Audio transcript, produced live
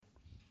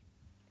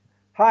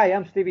Hi,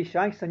 I'm Stevie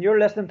Shanks, and you're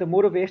listening to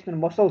Motivation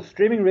and Muscle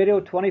streaming radio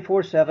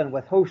 24/7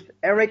 with host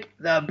Eric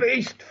the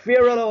Beast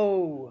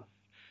Fiorillo.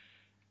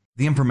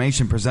 The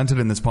information presented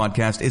in this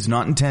podcast is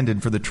not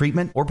intended for the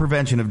treatment or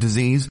prevention of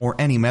disease or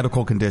any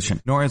medical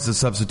condition, nor is a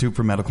substitute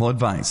for medical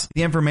advice.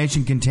 The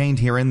information contained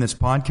here in this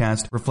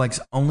podcast reflects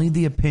only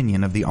the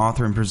opinion of the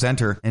author and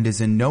presenter and is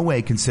in no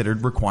way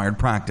considered required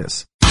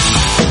practice.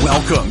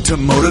 Welcome to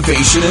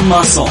Motivation and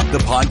Muscle, the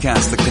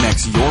podcast that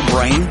connects your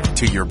brain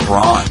to your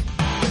brawn.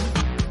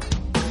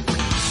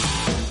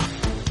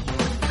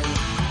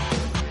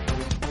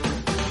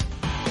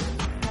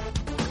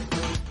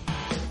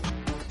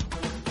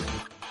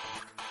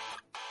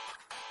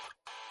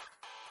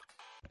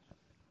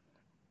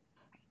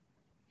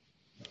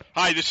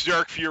 Hi, this is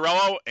Eric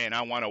Fiorillo, and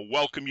I want to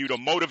welcome you to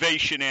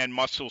Motivation and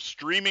Muscle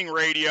streaming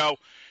radio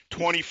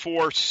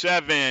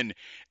 24/7.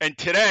 And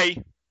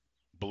today,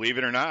 believe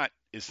it or not,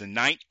 is the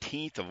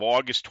 19th of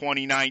August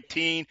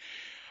 2019.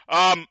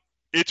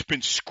 It's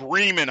been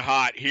screaming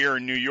hot here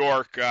in New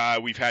York.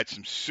 We've had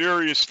some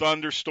serious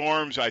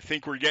thunderstorms. I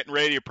think we're getting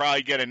ready to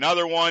probably get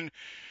another one.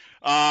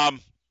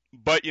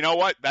 But you know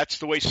what? That's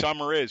the way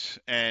summer is.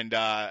 And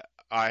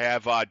I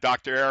have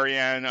Dr.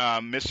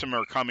 Arianne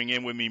Missimer coming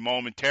in with me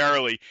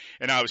momentarily,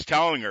 and I was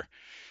telling her,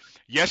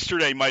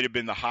 yesterday might have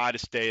been the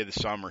hottest day of the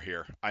summer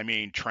here. I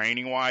mean,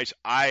 training-wise,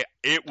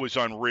 it was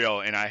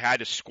unreal, and I had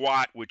to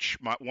squat, which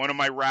one of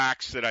my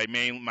racks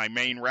my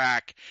main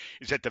rack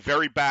is at the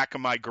very back of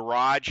my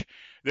garage.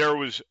 There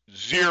was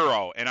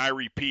zero, and I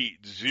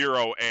repeat,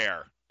 zero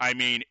air. I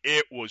mean,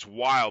 it was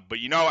wild. But,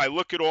 you know, I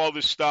look at all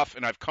this stuff,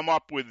 and I've come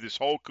up with this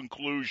whole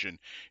conclusion,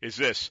 is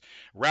this: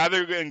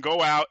 rather than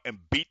go out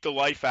and beat the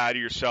life out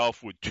of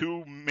yourself with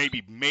two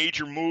maybe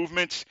major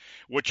movements,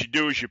 what you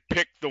do is you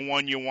pick the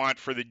one you want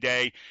for the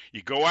day.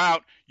 You go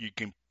out, you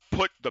can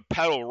put the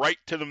pedal right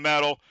to the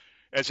metal,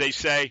 as they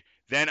say.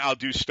 Then I'll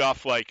do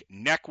stuff like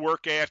neck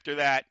work after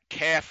that,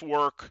 calf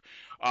work,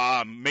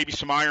 maybe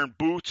some iron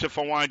boots if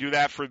I want to do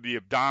that for the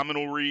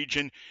abdominal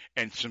region,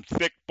 and some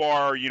thick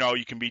bar. You know,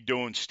 you can be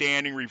doing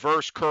standing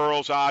reverse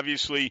curls,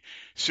 obviously,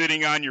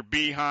 sitting on your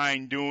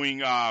behind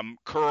doing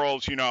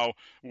curls, you know,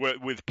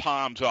 with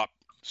palms up.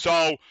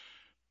 So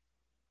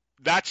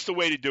that's the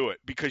way to do it,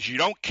 because you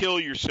don't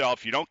kill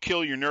yourself, you don't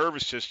kill your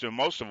nervous system.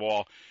 Most of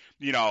all,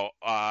 you know,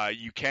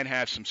 you can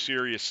have some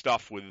serious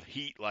stuff with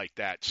heat like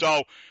that.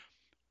 So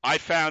I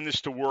found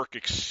this to work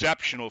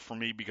exceptional for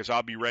me, because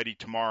I'll be ready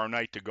tomorrow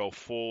night to go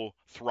full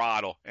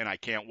throttle, and I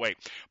can't wait.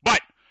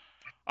 But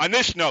on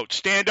this note,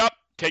 stand up,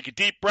 take a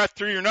deep breath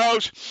through your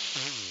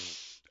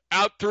nose,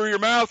 out through your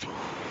mouth,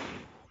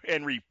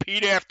 and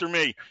repeat after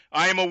me.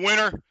 I am a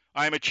winner.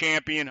 I am a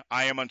champion.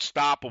 I am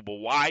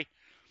unstoppable. Why?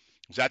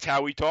 Because that's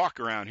how we talk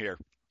around here.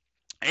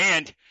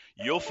 And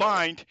you'll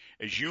find,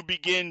 as you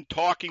begin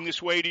talking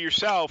this way to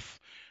yourself,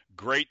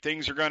 great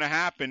things are going to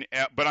happen.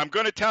 But I'm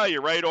going to tell you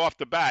right off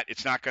the bat,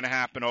 it's not going to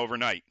happen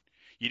overnight.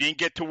 You didn't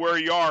get to where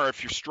you are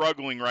if you're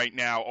struggling right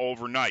now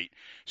overnight.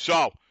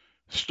 So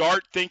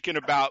start thinking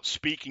about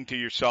speaking to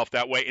yourself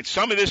that way. And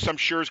some of this, I'm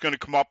sure, is going to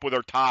come up with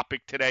our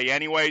topic today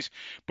anyways,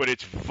 but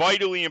it's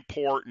vitally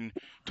important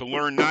to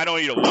learn not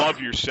only to love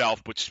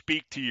yourself, but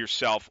speak to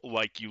yourself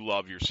like you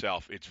love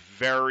yourself. It's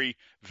very,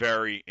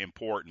 very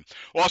important.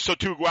 Also,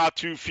 to go out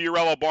to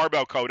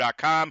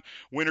FiorilloBarbellCo.com,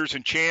 Winners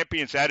and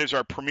Champions. That is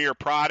our premier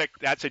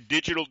product. That's a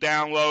digital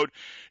download.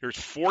 There's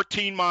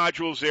 14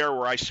 modules there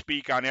where I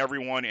speak on every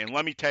one. And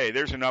let me tell you,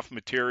 there's enough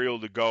material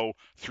to go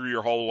through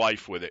your whole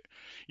life with it.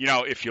 You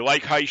know, if you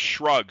like high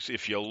shrugs,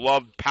 if you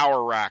love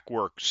power rack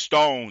work,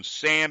 stones,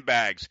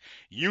 sandbags,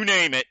 you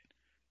name it,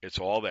 it's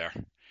all there.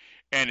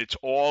 And it's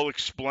all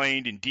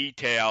explained in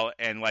detail.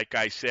 And like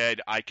I said,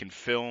 I can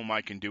film,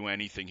 I can do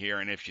anything here.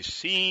 And if you've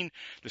seen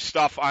the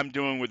stuff I'm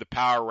doing with the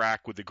power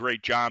rack with the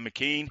great John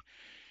McKean,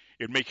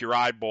 it'd make your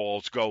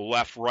eyeballs go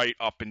left, right,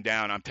 up, and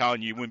down. I'm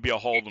telling you, you wouldn't be able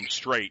to hold them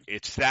straight.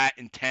 It's that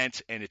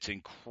intense, and it's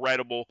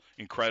incredible,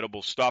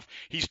 incredible stuff.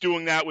 He's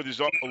doing that with his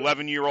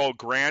 11-year-old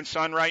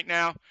grandson right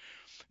now.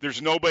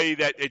 There's nobody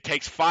that it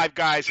takes 5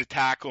 guys to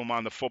tackle him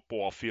on the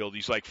football field.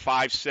 He's like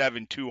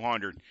 5'7",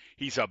 200.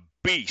 He's a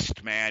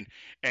beast, man,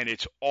 and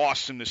it's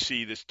awesome to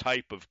see this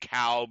type of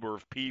caliber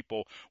of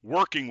people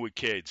working with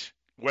kids,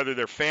 whether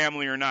they're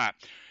family or not.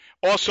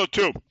 Also,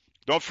 too,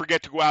 don't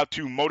forget to go out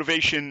to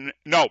Motivation.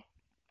 No,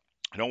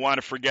 I don't want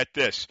to forget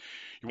this.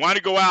 You want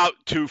to go out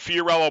to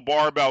Fiorillo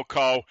Barbell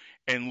Co.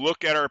 and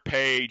look at our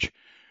page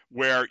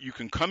where you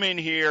can come in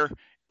here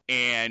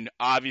and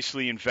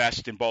obviously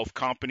invest in both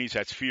companies.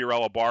 That's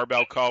Fiorillo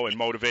Barbell Co. and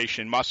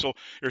Motivation Muscle.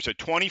 There's a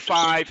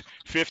 $25,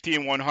 $50,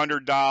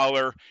 and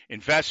 $100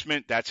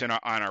 investment. That's on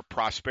our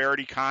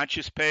Prosperity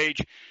Conscious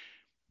page.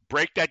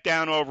 Break that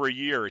down over a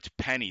year. It's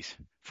pennies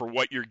for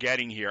what you're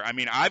getting here. I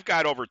mean, I've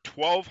got over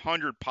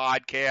 1,200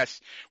 podcasts.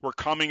 We're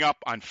coming up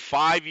on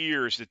 5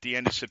 years at the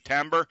end of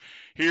September.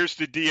 Here's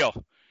the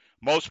deal.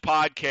 Most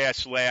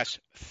podcasts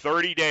last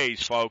 30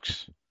 days,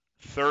 folks.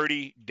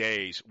 30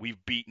 days.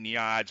 We've beaten the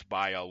odds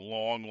by a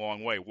long,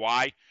 long way.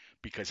 Why?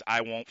 Because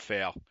I won't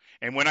fail.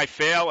 And when I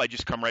fail, I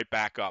just come right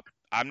back up.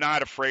 I'm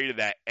not afraid of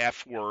that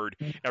F word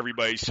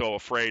everybody's so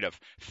afraid of.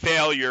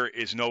 Failure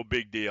is no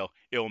big deal.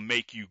 It'll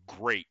make you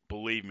great,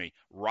 believe me.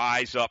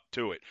 Rise up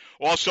to it.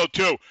 Also,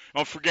 too,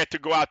 don't forget to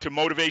go out to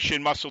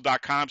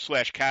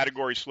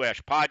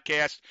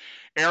motivationmuscle.com/category/podcast.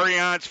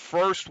 Arianne's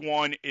first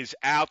one is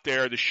out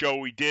there, the show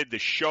we did. The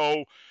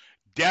show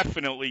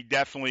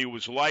definitely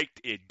was liked.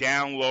 It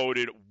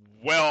downloaded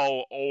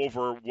well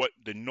over what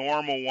the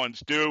normal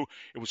ones do.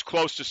 It was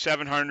close to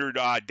 700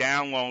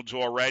 downloads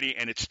already,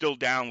 and it's still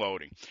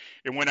downloading.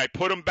 And when I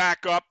put them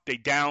back up, they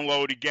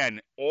download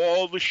again.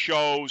 All the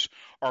shows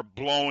are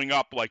blowing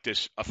up like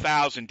this,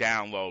 1,000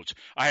 downloads.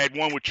 I had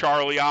one with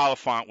Charlie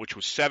Oliphant, which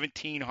was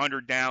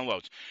 1,700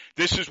 downloads.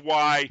 This is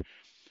why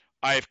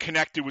I have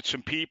connected with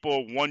some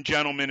people, one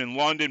gentleman in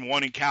London,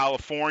 one in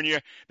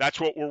California. That's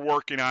what we're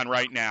working on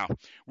right now.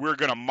 We're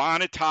going to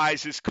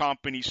monetize this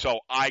company so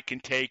I can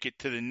take it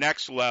to the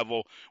next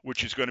level,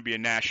 which is going to be a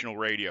national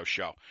radio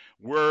show.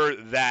 We're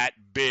that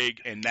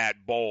big and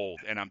that bold.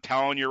 And I'm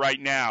telling you right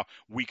now,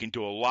 we can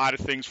do a lot of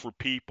things for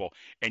people,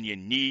 and you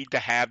need to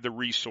have the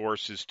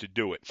resources to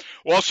do it.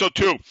 Also,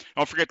 too,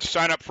 don't forget to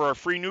sign up for our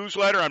free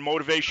newsletter on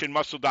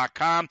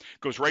motivationmuscle.com. It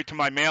goes right to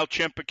my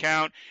MailChimp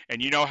account,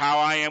 and you know how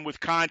I am with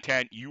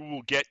content. You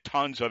will get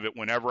tons of it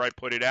whenever I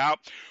put it out.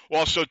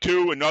 Also,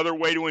 too, another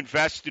way to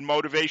invest in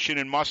Motivation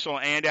and Muscle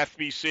and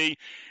FBC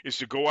is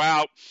to go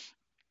out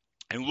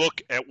and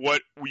look at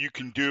what you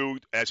can do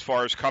as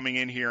far as coming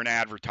in here and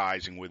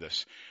advertising with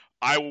us.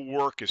 I will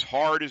work as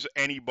hard as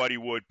anybody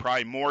would,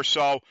 probably more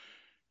so,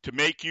 to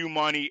make you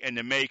money and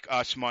to make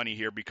us money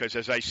here, because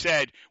as I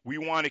said, we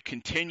want to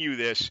continue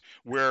this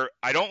where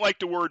I don't like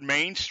the word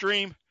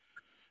mainstream,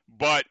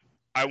 but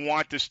I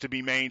want this to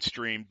be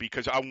mainstream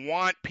because I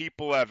want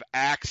people to have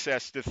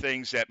access to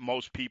things that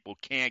most people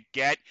can't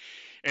get.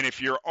 And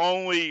if you're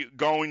only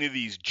going to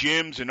these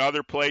gyms and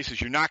other places,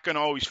 you're not going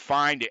to always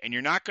find it. And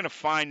you're not going to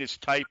find this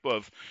type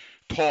of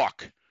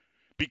talk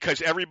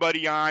because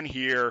everybody on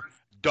here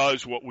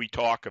does what we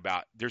talk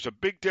about. There's a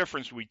big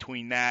difference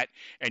between that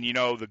and, you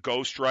know, the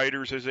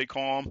ghostwriters, as they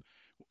call them.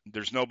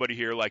 There's nobody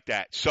here like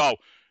that. So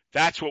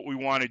that's what we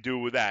want to do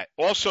with that.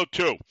 Also,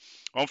 too,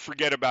 don't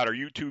forget about our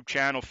YouTube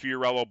channel,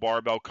 Fiorello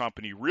Barbell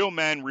Company. Real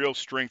men, real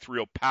strength,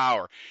 real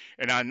power.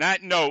 And on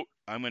that note,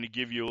 I'm going to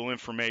give you a little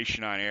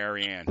information on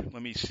Arianne.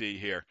 Let me see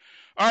here.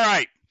 All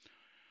right.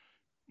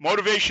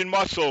 Motivation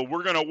Muscle,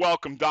 we're going to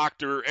welcome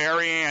Dr.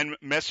 Arianne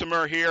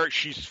Missimer here.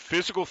 She's a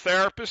physical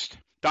therapist,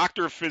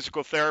 doctor of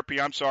physical therapy,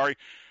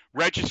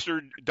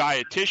 registered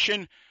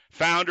dietitian,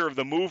 founder of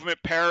the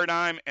Movement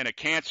Paradigm, and a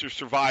cancer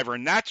survivor.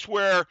 And that's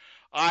where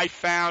I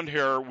found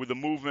her with the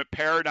Movement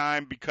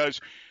Paradigm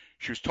because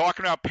she was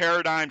talking about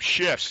paradigm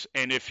shifts.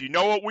 And if you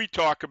know what we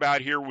talk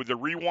about here with the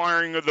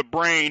rewiring of the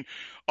brain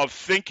of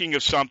thinking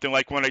of something,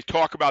 like when I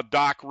talk about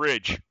Doc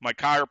Ridge, my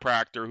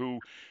chiropractor, who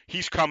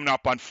he's coming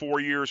up on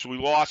 4 years, we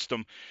lost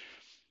him.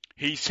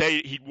 He'd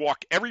say he'd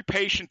walk every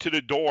patient to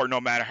the door,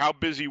 no matter how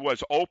busy he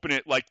was, open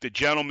it like the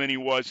gentleman he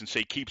was and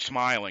say, keep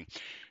smiling.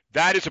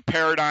 That is a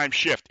paradigm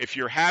shift. If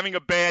you're having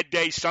a bad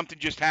day, something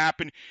just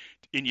happened,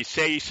 and you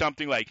say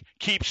something like,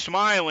 keep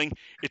smiling,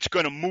 it's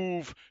going to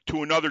move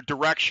to another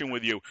direction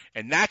with you.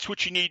 And that's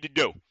what you need to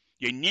do.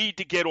 You need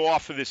to get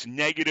off of this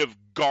negative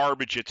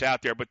garbage that's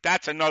out there. But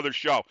that's another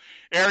show.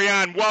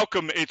 Arianne,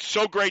 welcome. It's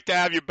so great to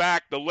have you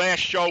back. The last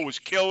show was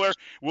killer.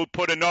 We'll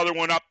put another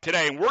one up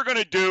today. And we're going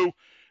to do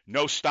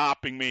No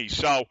Stopping Me.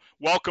 So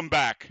welcome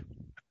back.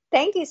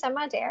 Thank you so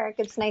much, Eric.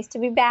 It's nice to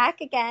be back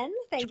again.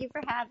 Thank you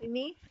for having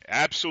me.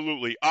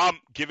 Absolutely.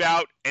 Give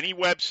out any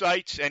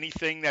websites,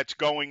 anything that's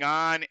going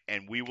on,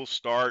 and we will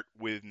start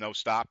with No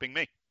Stopping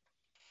Me.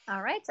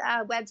 All right.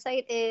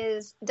 Website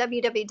is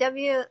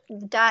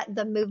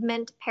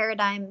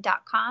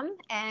www.themovementparadigm.com.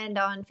 And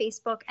on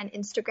Facebook and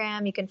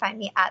Instagram, you can find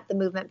me at The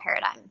Movement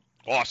Paradigm.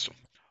 Awesome.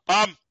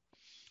 I'm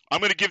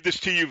going to give this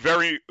to you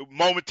very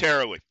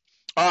momentarily.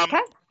 Okay.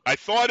 I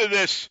thought of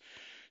this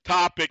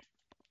topic.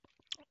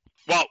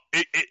 Well,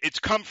 it's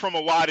come from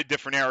a lot of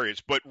different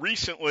areas, but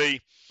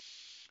recently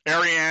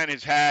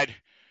Arianne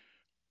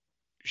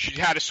she's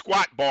had a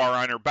squat bar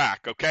on her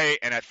back, okay?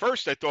 And at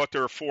first I thought they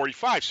were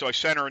 45, so I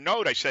sent her a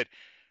note. I said,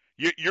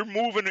 you're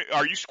moving,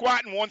 are you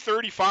squatting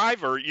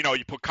 135? Or, you know,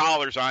 you put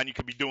collars on, you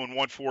could be doing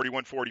 140,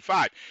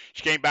 145.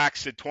 She came back,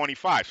 said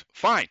 25.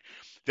 Fine.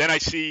 Then I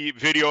see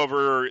video of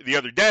her the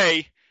other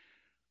day.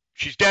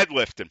 She's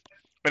deadlifting.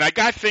 And I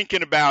got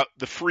thinking about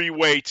the free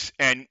weights,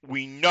 and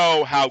we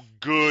know how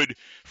good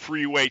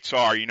free weights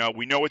are. You know,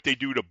 we know what they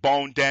do to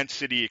bone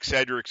density, et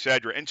cetera,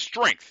 and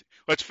strength.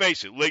 Let's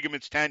face it,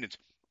 ligaments, tendons.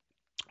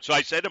 So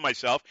I said to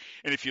myself,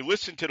 and if you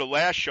listen to the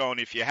last show,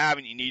 and if you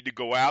haven't, you need to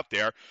go out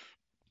there.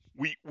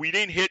 We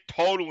didn't hit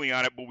totally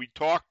on it, but we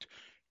talked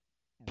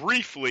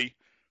briefly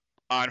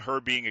on her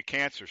being a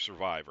cancer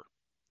survivor.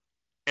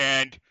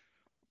 And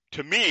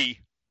to me,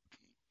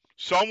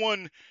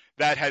 someone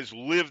that has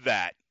lived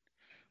that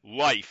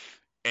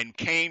life and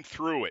came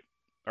through it,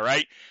 all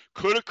right,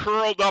 could have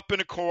curled up in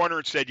a corner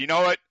and said, you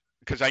know what,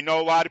 because I know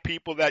a lot of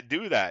people that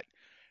do that,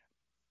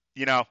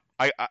 you know,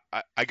 I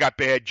got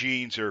bad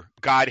genes or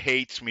God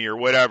hates me or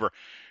whatever.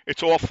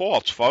 It's all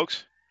false,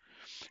 folks.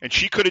 And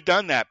she could have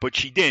done that, but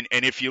she didn't.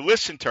 And if you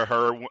listen to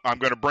her, I'm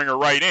going to bring her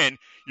right in,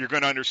 you're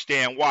going to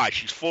understand why.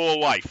 She's full of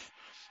life.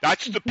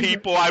 That's the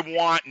people I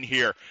want in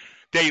here.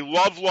 They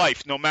love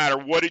life no matter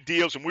what it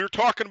deals. And we were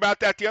talking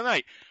about that the other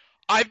night.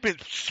 I've been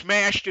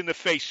smashed in the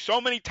face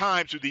so many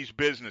times with these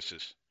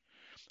businesses.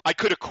 I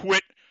could have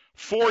quit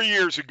 4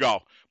 years ago.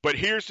 But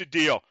here's the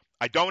deal.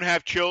 I don't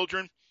have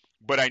children,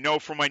 but I know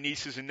from my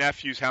nieces and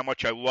nephews how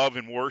much I love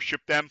and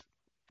worship them.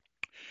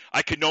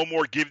 I could no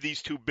more give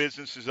these two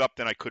businesses up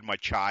than I could my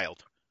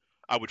child.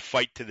 I would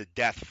fight to the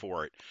death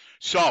for it.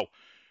 So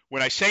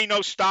when I say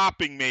no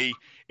stopping me,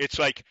 it's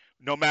like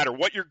no matter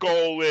what your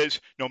goal is,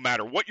 no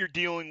matter what you're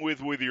dealing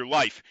with your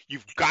life,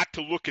 you've got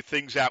to look at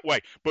things that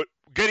way. But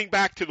getting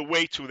back to the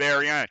weights with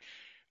Arianne,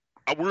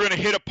 we're going to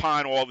hit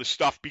upon all this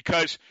stuff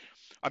because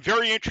I'm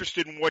very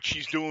interested in what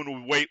she's doing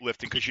with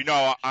weightlifting because, you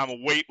know, I'm a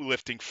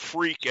weightlifting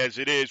freak as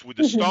it is with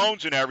the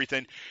stones and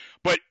everything.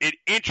 But it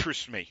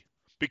interests me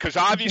because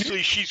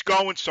obviously she's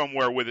going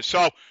somewhere with it.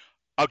 So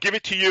I'll give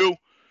it to you.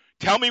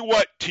 Tell me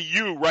what, to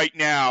you right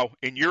now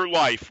in your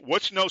life,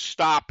 what's no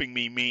stopping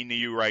me mean to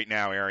you right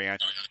now, Arianne?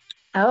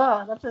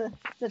 Oh, that's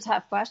a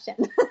tough question.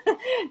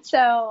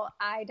 So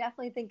I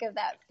definitely think of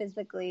that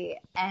physically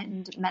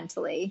and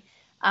mentally.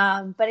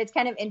 But it's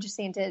kind of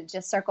interesting to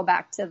just circle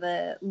back to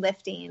the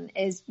lifting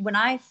is when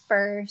I'll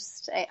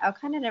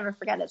kind of never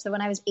forget it. So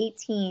when I was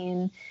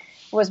 18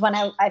 was when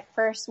I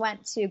first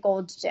went to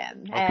Gold's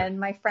Gym and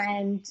my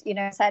friend,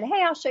 said,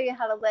 "Hey, I'll show you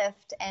how to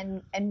lift."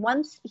 And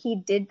once he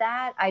did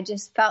that, I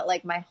just felt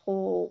like my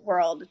whole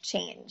world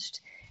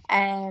changed.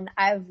 And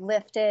I've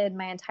lifted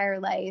my entire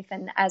life.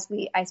 And as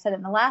I said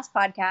in the last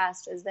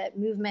podcast, is that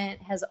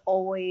movement has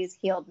always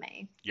healed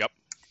me. Yep.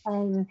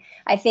 And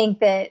I think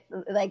that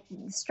like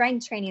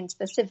strength training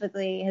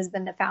specifically has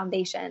been the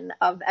foundation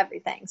of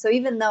everything. So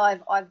even though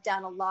I've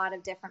done a lot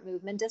of different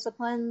movement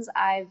disciplines,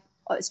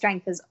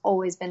 strength has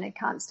always been a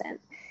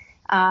constant.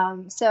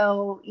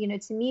 So,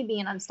 to me,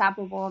 being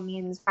unstoppable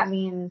means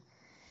having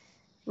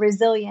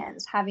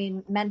resilience,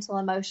 having mental,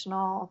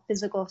 emotional,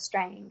 physical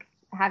strength,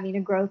 having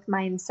a growth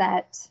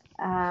mindset,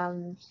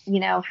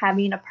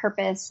 having a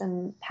purpose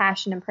and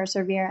passion and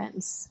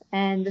perseverance,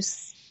 and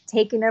just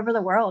taking over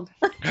the world.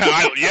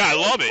 I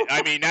love it.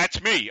 I mean,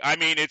 that's me. I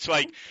mean, it's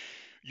like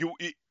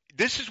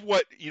this is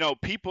what,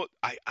 people,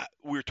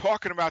 we were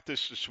talking about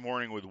this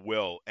morning with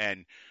Will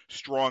and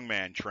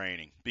strongman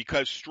training,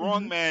 because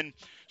strongman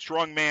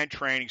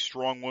training,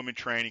 strong woman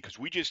training, because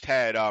we just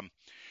had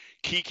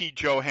Kiki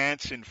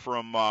Johansson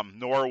from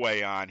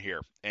Norway on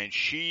here, and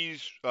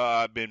she's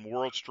been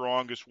world's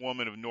strongest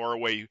woman of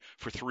Norway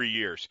for 3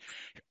 years.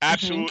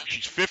 Absolutely.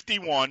 She's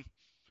 51.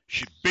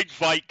 She's big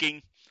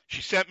Viking.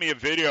 She sent me a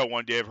video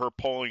one day of her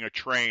pulling a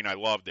train. I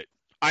loved it.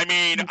 I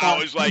mean, I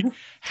was like,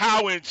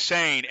 how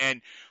insane.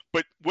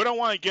 But what I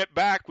want to get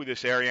back with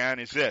this, Arianne,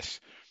 is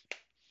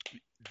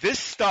this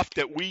stuff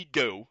that we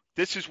do.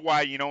 This is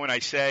why, when I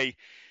say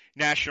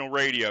national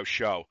radio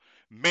show,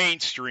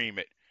 mainstream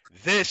it.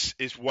 This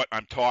is what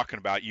I'm talking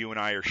about. You and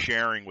I are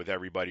sharing with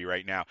everybody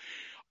right now.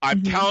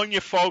 I'm telling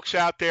you, folks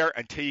out there,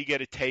 until you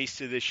get a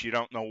taste of this, you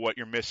don't know what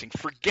you're missing.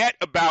 Forget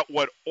about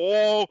what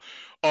all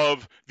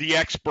of the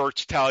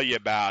experts tell you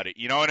about it.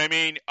 You know what I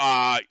mean?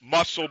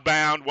 Muscle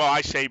bound. Well,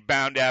 I say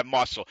bound to have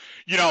muscle.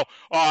 You're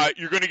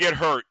going to get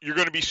hurt. You're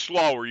going to be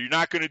slower. You're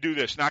not going to do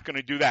this, not going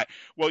to do that.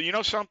 Well, you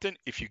know something?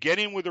 If you get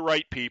in with the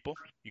right people,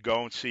 you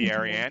go and see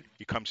Arianne,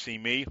 you come see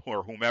me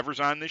or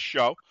whomever's on this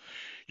show,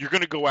 you're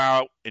going to go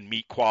out and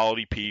meet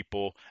quality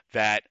people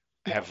that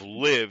have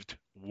lived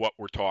what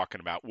we're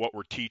talking about, what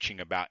we're teaching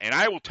about. And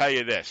I will tell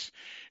you this.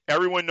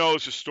 Everyone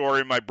knows the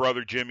story of my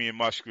brother Jimmy and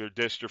muscular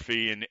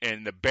dystrophy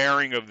and the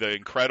bearing of the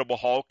Incredible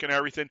Hulk and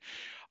everything.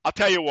 I'll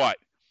tell you what.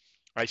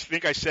 I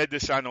think I said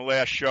this on the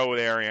last show with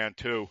Arianne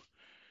too.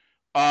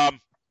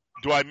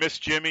 Do I miss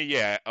Jimmy?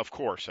 Yeah, of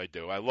course I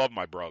do. I love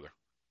my brother.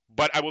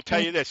 But I will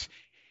tell you this.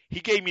 He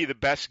gave me the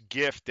best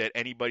gift that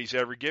anybody's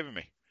ever given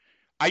me.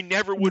 I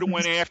never would have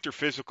went after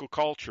physical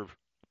culture,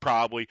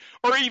 probably.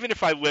 Or even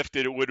if I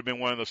lifted, it would have been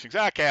one of those things.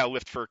 Okay, I'll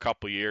lift for a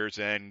couple of years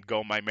and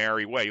go my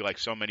merry way like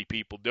so many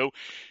people do.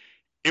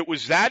 It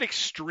was that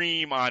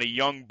extreme on a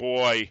young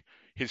boy,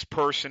 his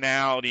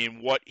personality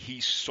and what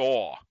he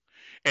saw.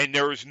 And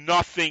there was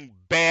nothing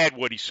bad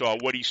what he saw.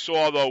 What he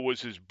saw, though, was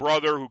his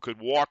brother who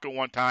could walk at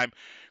one time,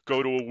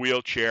 go to a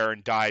wheelchair,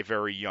 and die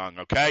very young,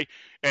 okay?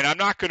 And I'm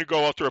not going to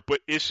go out there,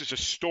 but this is a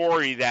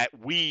story that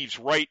weaves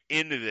right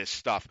into this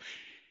stuff.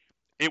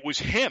 It was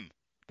him.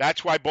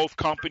 That's why both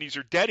companies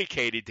are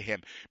dedicated to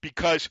him.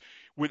 Because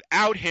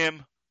without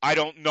him, I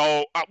don't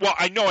know. Well,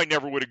 I know I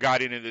never would have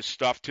got into this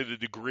stuff to the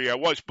degree I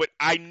was. But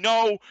I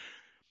know,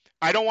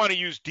 I don't want to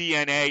use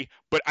DNA,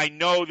 but I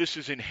know this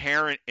is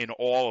inherent in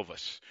all of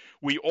us.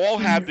 We all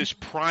have this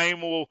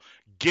primal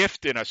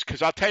gift in us.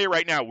 Because I'll tell you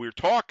right now, we're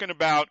talking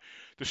about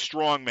the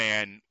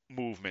strongman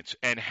movements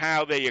and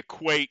how they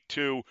equate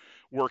to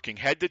working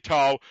head to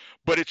toe.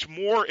 But it's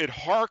more, it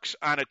harks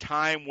on a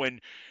time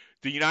when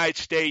the United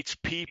States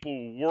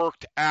people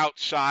worked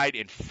outside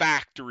in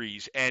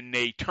factories and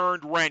they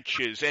turned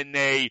wrenches and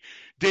they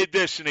did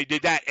this and they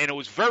did that. And it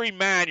was very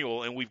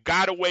manual, and we've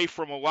got away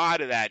from a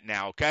lot of that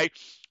now, okay?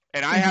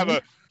 And I have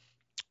a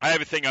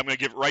thing, I'm going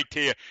to give it right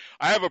to you.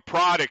 I have a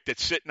product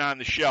that's sitting on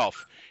the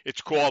shelf.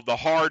 It's called the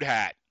Hard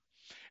Hat.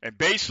 And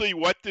basically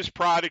what this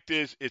product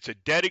is, it's a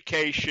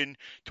dedication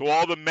to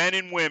all the men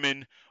and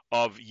women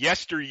of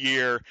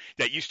yesteryear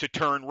that used to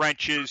turn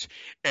wrenches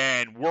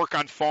and work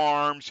on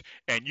farms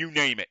and you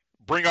name it.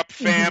 Bring up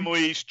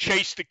families,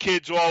 chase the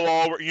kids all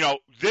over.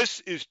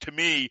 This is, to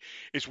me,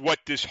 is what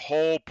this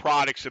whole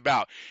product's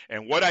about.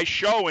 And what I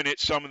show in it,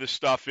 some of the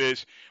stuff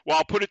is, well,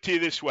 I'll put it to you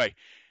this way.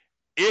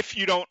 If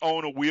you don't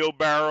own a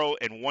wheelbarrow,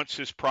 and once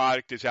this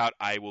product is out,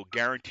 I will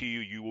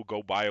guarantee you will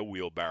go buy a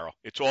wheelbarrow.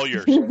 It's all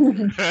yours.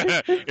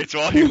 It's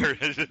all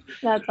yours.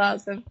 That's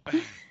awesome.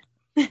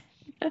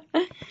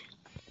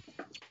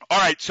 All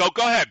right, so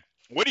go ahead.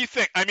 What do you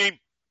think? I mean,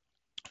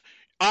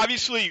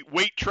 obviously,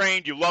 weight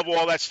trained, you love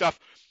all that stuff.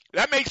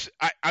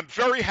 I'm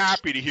very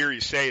happy to hear you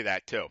say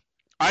that, too.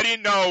 I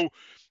didn't know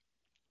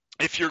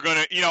if you're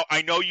going to,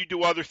 I know you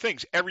do other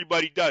things.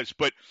 Everybody does.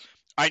 But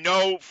I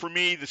know for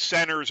me, the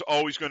center is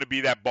always going to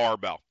be that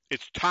barbell.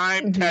 It's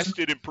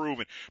time-tested and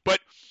proven. But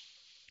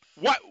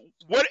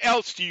what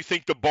else do you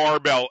think the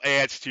barbell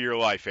adds to your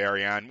life,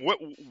 Arianne?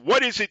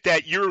 What is it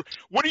that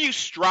what are you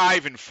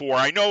striving for?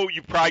 I know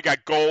you probably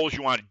got goals.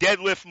 You want to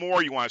deadlift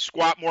more. You want to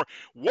squat more.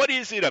 What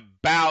is it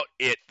about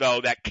it,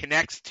 though, that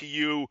connects to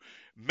you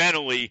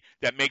mentally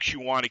that makes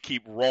you want to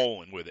keep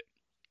rolling with it?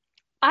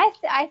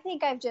 I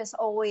think I've just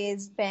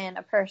always been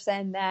a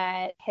person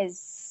that has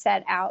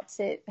set out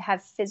to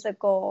have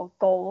physical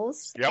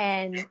goals.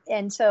 Yep.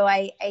 And so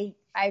I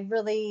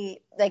really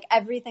like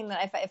everything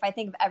that if I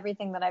think of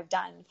everything that I've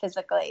done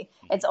physically,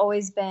 it's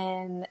always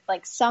been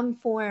like some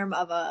form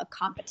of a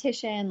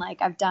competition.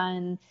 Like I've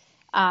done,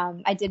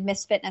 I did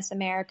Miss Fitness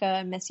America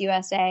and Miss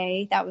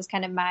USA. That was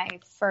kind of my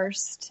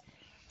first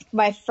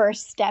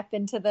step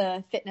into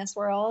the fitness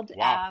world.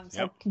 Wow.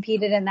 So I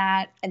competed in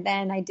that. And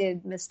then I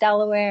did Miss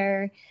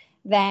Delaware.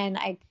 Then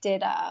I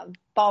did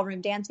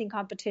ballroom dancing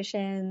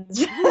competitions.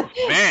 Then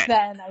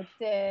I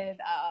did,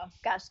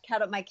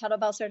 my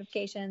kettlebell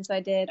certification. So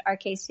I did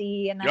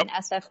RKC and then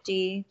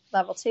SFG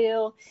level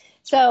 2.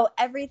 So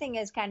everything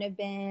has kind of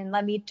been,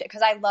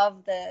 because I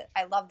love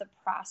the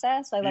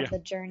process. I love the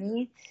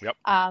journey. Yep.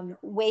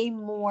 Way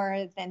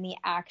more than the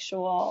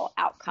actual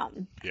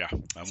outcome. Yeah.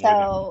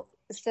 So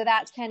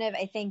that's kind of,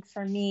 I think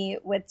for me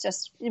with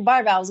just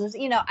barbells is,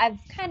 I've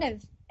kind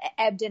of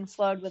ebbed and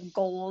flowed with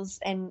goals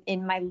and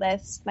in my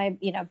lifts, my,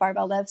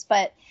 barbell lifts,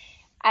 but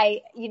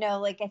I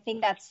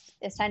think that's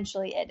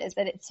essentially it, is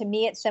that to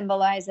me, it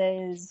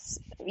symbolizes,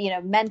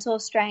 mental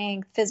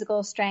strength,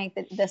 physical strength,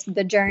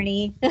 the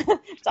journey.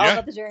 It's all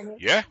about the journey.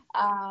 Yeah.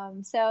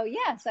 So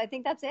I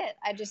think that's it.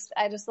 I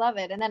just love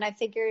it. And then I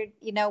figured,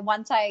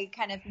 once I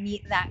kind of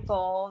meet that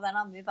goal, then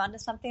I'll move on to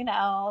something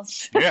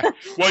else. Yeah.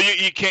 Well,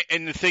 you can't,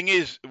 and the thing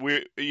is,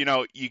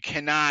 you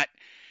cannot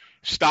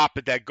stop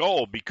at that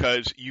goal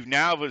because you've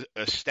now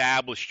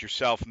established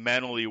yourself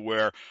mentally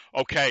where,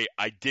 okay,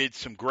 I did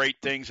some great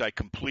things. I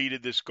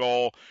completed this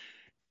goal.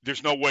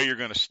 There's no way you're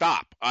going to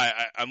stop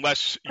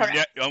unless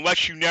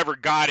you never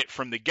got it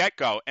from the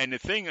get-go. And the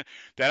thing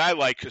that I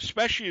like,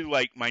 especially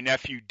like my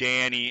nephew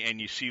Danny,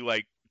 and you see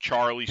like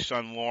Charlie's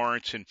son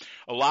Lawrence, and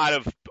a lot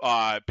of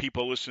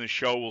people listening to the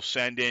show will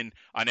send in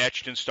on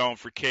Etched in Stone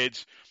for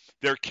kids,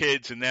 their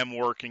kids and them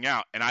working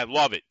out. And I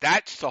love it.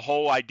 That's the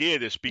whole idea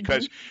of this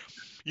because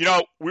we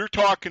were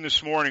talking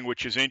this morning,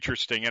 which is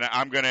interesting, and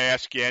I'm going to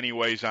ask you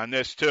anyways on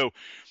this too.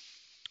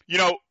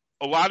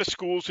 A lot of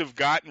schools have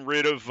gotten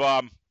rid of,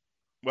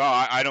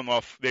 I don't know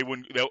if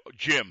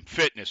gym,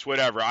 fitness,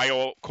 whatever.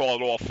 I call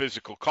it all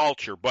physical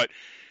culture,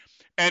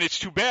 and it's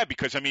too bad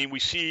because, we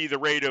see the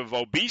rate of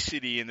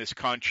obesity in this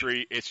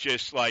country. It's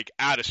just like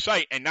out of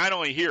sight, and not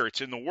only here, it's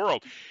in the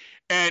world.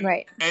 And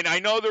I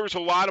know there was a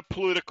lot of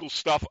political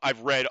stuff. I've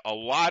read a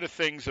lot of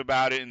things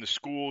about it in the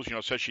schools,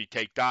 especially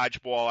take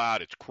dodgeball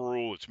out. It's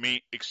cruel, it's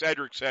mean, et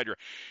cetera, et cetera.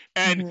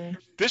 And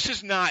this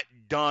has not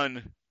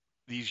done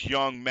these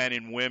young men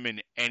and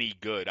women any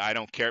good. I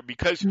don't care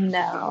because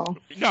no.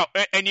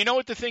 And you know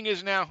what the thing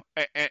is now?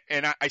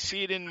 And I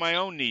see it in my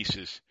own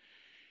nieces.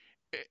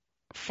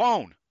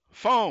 Phone,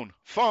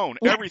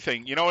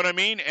 everything. You know what I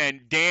mean?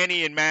 And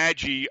Danny and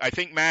Maggie, I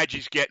think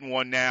Maggie's getting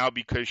one now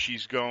because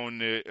she's going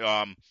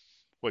to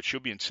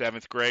she'll be in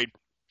 7th grade.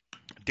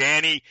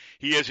 Danny,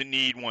 he doesn't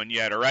need one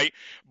yet, all right?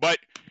 But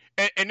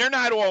and they're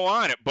not all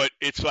on it, but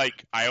it's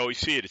like I always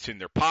see it. It's in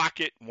their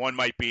pocket. One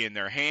might be in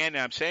their hand.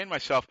 And I'm saying to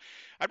myself,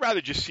 I'd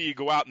rather just see you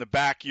go out in the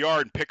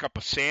backyard and pick up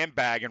a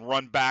sandbag and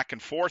run back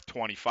and forth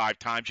 25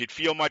 times. You'd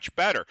feel much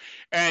better.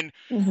 And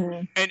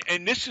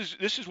and this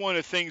is one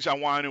of the things I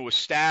want to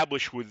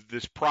establish with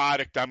this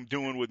product I'm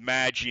doing with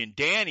Maggie and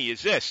Danny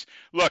is this.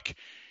 Look,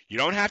 you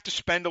don't have to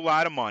spend a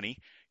lot of money.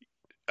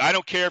 I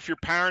don't care if your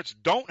parents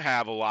don't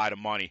have a lot of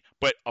money,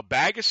 but a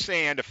bag of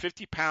sand, a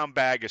 50-pound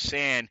bag of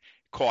sand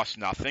costs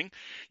nothing.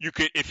 You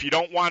could, if you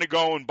don't want to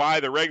go and buy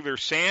the regular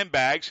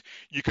sandbags,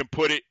 you can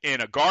put it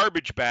in a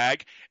garbage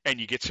bag and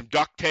you get some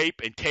duct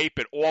tape and tape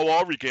it all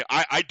over.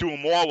 I do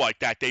them all like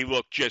that. They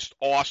look just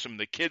awesome.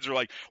 The kids are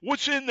like,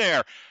 "What's in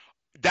there?"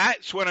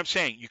 That's what I'm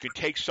saying. You can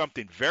take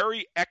something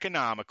very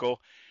economical,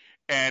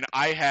 and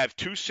I have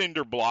 2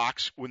 cinder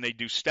blocks when they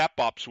do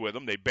step-ups with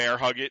them. They bear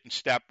hug it and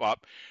step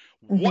up.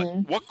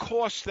 What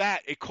costs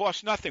that? It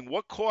costs nothing.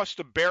 What costs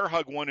to bear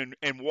hug one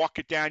and walk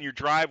it down your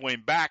driveway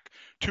and back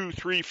 2,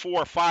 3,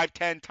 4, 5,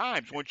 10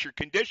 times once you're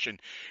conditioned?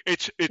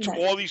 It's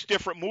all these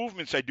different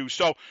movements I do.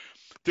 So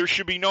there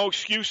should be no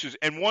excuses.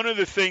 And one of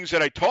the things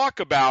that I talk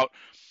about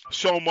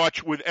so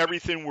much with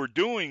everything we're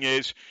doing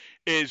is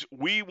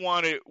we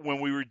wanted,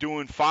 when we were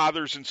doing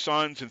fathers and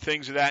sons and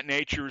things of that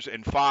nature,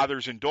 and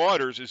fathers and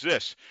daughters, is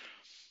this.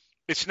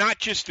 It's not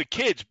just the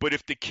kids, but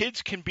if the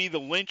kids can be the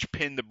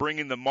linchpin to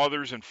bringing the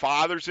mothers and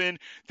fathers in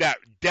that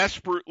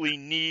desperately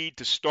need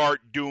to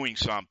start doing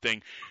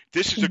something,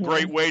 this is a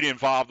great way to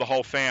involve the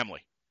whole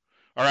family.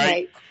 All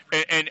right?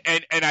 And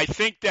I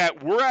think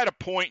that we're at a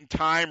point in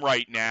time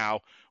right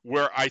now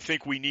where I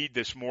think we need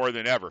this more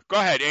than ever. Go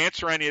ahead,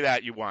 answer any of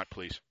that you want,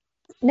 please.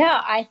 No,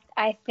 I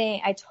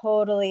think I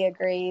totally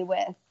agree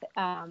with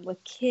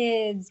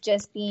kids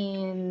just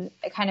being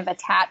kind of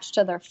attached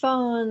to their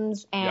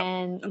phones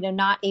and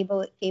not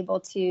able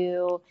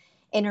to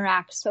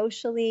interact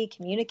socially,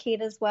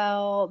 communicate as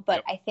well.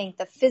 But I think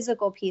the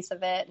physical piece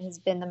of it has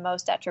been the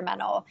most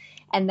detrimental,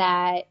 and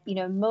that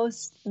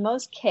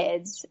most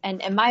kids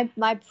and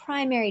my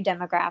primary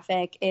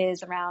demographic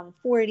is around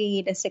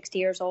 40 to 60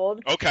 years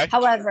old. Okay.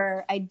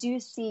 However, I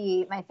do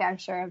see my fair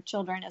share of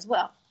children as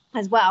well,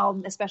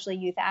 especially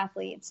youth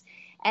athletes.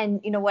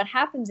 And, what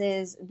happens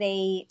is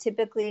they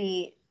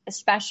typically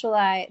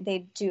specialize,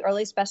 they do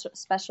early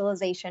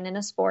specialization in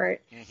a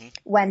sport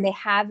when they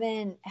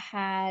haven't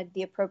had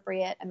the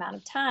appropriate amount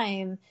of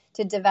time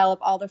to develop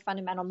all their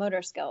fundamental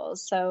motor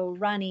skills. So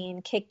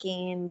running,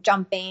 kicking,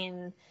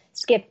 jumping,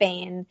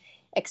 skipping,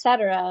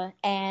 etc.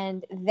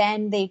 And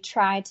then they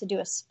try to do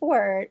a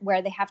sport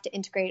where they have to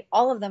integrate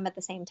all of them at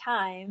the same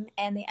time,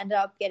 and they end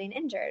up getting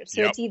injured.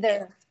 So it's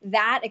either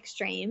that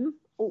extreme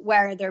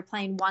where they're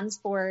playing one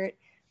sport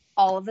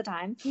all of the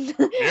time,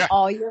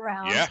 all year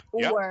round,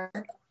 or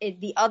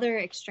the other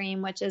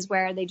extreme, which is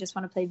where they just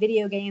want to play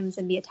video games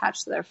and be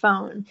attached to their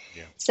phone.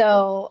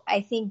 So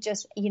I think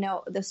just,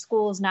 the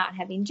schools not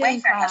having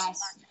gym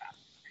class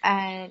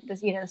and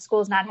the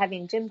schools not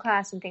having gym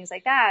class and things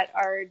like that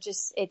are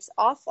just, it's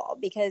awful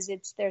because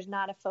there's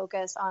not a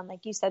focus on,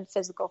 like you said,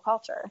 physical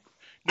culture.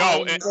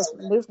 No, and just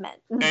movement.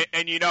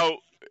 And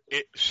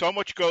so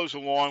much goes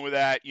along with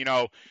that.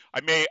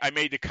 I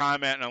made the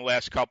comment in the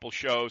last couple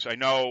shows. I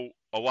know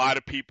a lot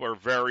of people are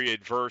very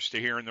adverse to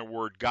hearing the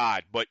word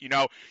God, but you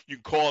can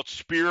call it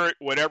spirit,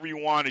 whatever you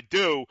want to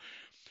do.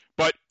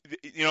 But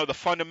the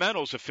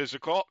fundamentals of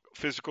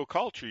physical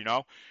culture,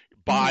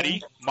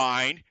 body,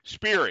 mind,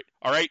 spirit.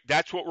 All right,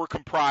 that's what we're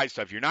comprised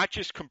of. You're not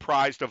just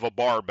comprised of a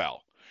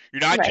barbell. You're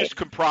not just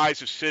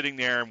comprised of sitting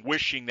there and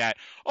wishing that,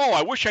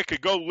 I wish I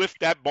could go lift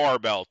that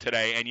barbell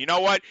today. And you know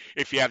what?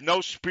 If you have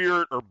no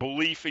spirit or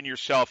belief in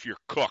yourself, you're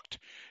cooked.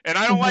 And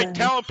I don't like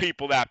telling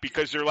people that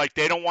because they're like,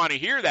 they don't want to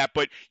hear that,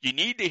 but you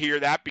need to hear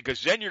that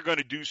because then you're going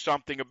to do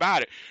something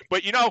about it.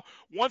 But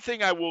one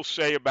thing I will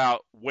say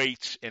about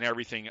weights and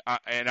everything,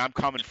 and I'm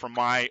coming from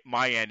my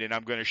end and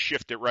I'm going to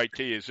shift it right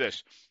to you, is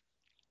this.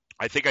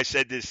 I think I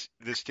said this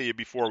to you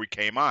before we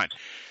came on.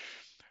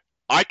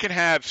 I can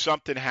have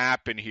something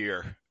happen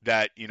here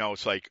that,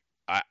 it's like,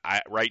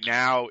 I right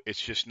now, it's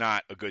just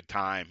not a good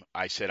time.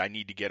 I said, I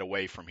need to get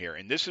away from here.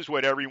 And this is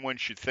what everyone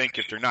should think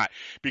if they're not.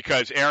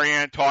 Because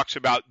Arianne talks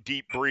about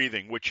deep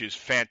breathing, which is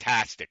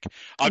fantastic.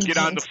 I'll get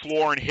on the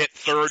floor and hit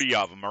 30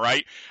 of them, all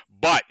right?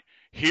 But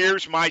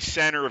here's my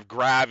center of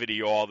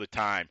gravity all the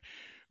time.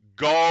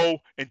 Go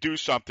and do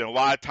something. A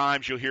lot of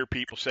times you'll hear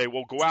people say,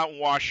 well, go out and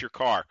wash your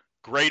car.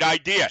 Great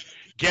idea.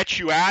 Get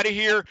you out of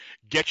here,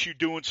 get you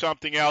doing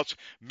something else,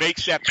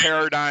 makes that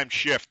paradigm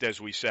shift,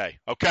 as we say.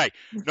 Okay,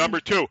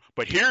 number 2.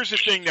 But here's the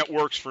thing that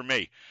works for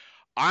me.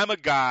 I'm a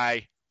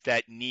guy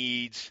that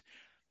needs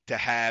to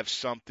have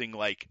something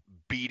like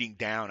beating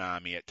down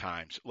on me at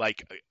times.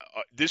 Like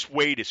this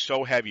weight is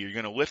so heavy, you're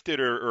going to lift it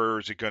or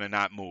is it going to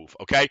not move?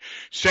 Okay,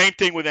 same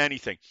thing with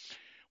anything.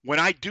 When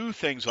I do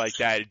things like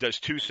that, it does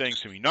 2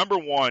 things to me. Number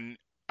 1,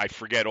 I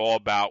forget all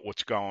about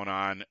what's going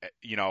on,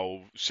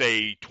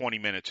 say 20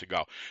 minutes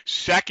ago.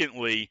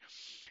 Secondly,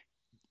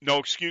 no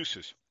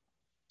excuses.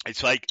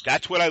 It's like,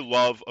 that's what I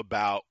love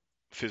about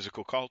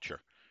physical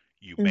culture.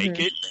 You make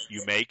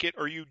it,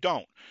 or you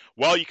don't.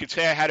 Well, you could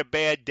say I had a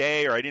bad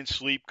day or I didn't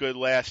sleep good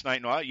last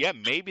night. No, yeah,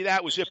 maybe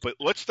that was it. But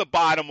what's the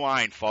bottom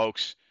line,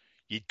 folks?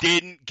 You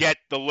didn't get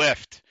the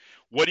lift.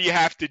 What do you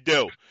have to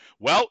do?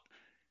 Well,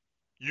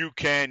 You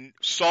can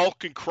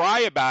sulk and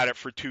cry about it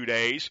for 2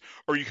 days,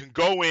 or you can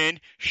go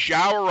in,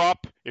 shower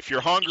up, if you're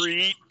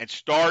hungry, eat, and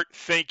start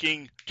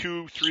thinking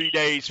 2-3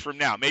 days from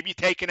now. Maybe you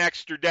take an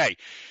extra day.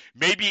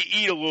 Maybe you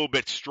eat a little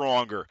bit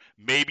stronger.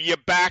 Maybe you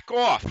back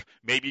off.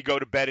 Maybe you go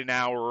to bed an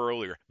hour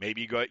earlier.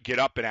 Maybe you get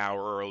up an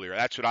hour earlier.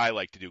 That's what I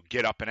like to do,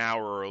 get up an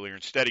hour earlier.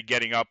 Instead of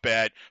getting up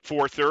at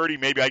 4:30,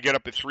 maybe I get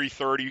up at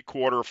 3:30,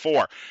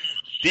 3:45.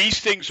 These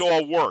things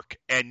all work,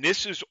 and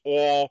this is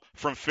all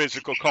from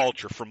physical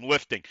culture, from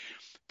lifting.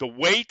 The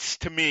weights,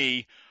 to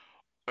me,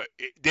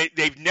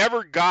 they've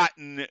never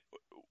gotten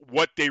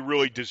what they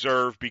really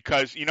deserve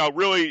because,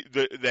 really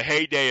the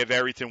heyday of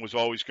everything was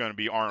always going to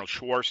be Arnold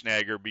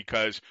Schwarzenegger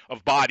because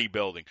of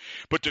bodybuilding.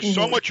 But there's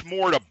so much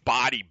more to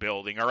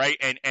bodybuilding, all right,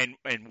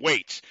 and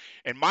weights.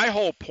 And my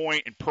whole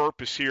point and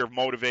purpose here of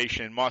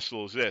Motivation and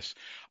Muscle is this.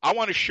 I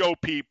want to show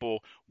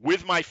people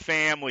with my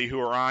family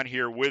who are on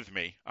here with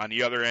me on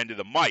the other end of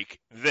the mic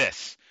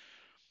this.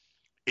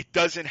 It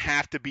doesn't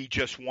have to be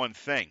just one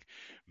thing.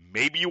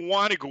 Maybe you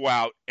want to go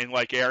out and,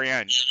 like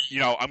Arianne,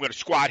 I'm going to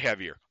squat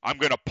heavier. I'm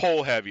going to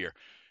pull heavier.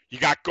 You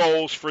got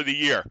goals for the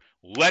year.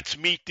 Let's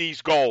meet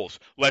these goals.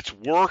 Let's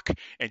work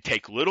and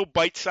take little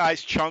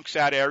bite-sized chunks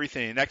out of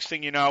everything. The next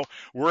thing you know,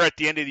 we're at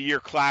the end of the year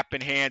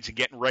clapping hands and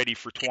getting ready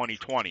for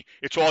 2020.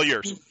 It's all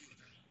yours.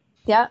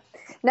 Yeah.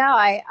 No,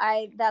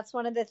 I that's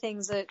one of the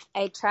things that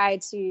I try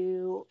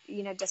to,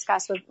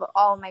 discuss with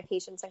all of my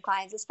patients and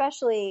clients,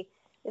 especially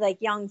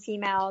like young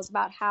females,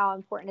 about how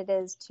important it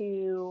is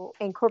to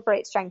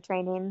incorporate strength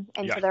training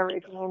into their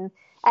routine.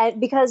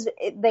 Because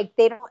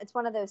it's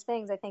one of those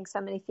things. I think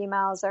so many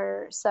females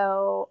are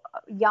so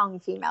young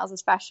females,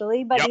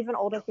 especially, but even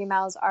older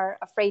females are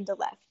afraid to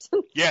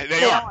lift. Yeah,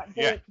 they are.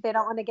 They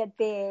don't want to get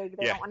big.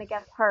 They don't want to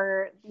get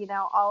hurt.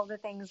 All of the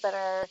things that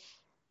are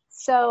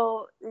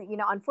so,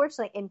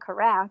 unfortunately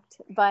incorrect,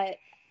 but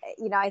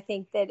I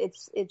think that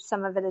it's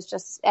some of it is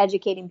just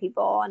educating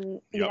people,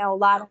 and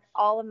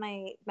all of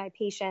my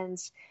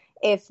patients,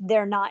 if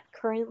they're not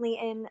currently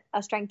in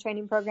a strength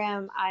training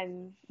program,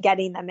 I'm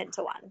getting them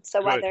into one.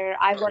 So whether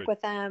I work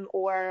with them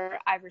or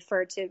I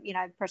refer to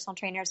personal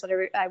trainers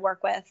that I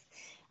work with,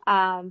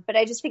 but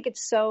I just think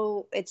it's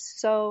so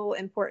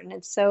important.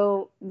 It's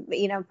so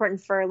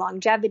important for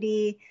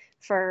longevity,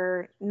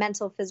 for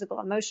mental,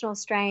 physical, emotional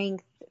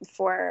strength,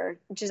 for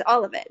just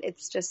all of it.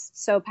 It's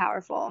just so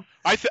powerful.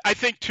 I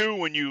think too,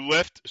 when you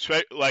lift,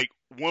 like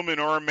woman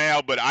or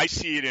male, but I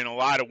see it in a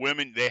lot of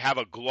women, they have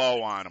a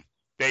glow on them.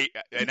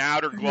 An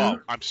outer glow.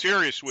 I'm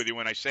serious with you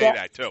when I say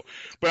that too.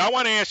 But I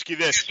want to ask you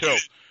this too.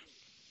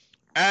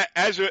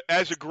 As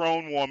a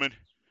grown woman,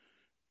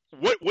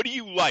 what do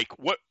you like?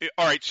 All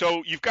right,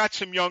 so you've got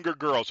some younger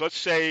girls. Let's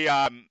say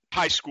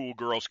high school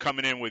girls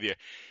coming in with you.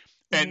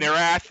 And they're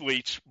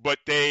athletes, but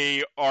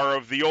they are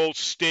of the old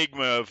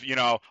stigma of,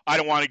 I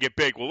don't want to get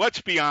big. Well,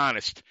 let's be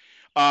honest.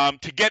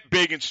 To get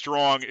big and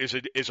strong is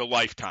a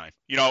lifetime.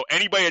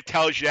 Anybody that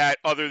tells you that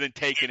other than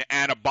taking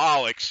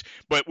anabolics,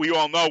 but we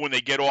all know when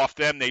they get off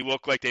them, they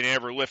look like they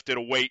never lifted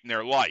a weight in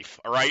their life.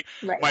 All right.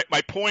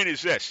 My point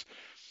is this.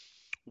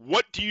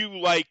 What do you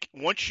like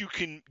once you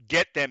can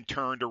get them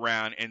turned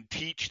around and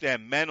teach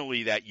them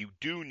mentally that you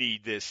do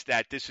need this,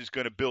 that this is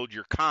going to build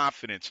your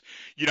confidence?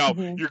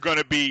 You're going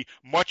to be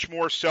much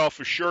more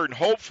self-assured, and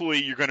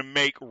hopefully you're going to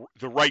make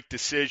the right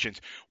decisions.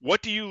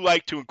 What do you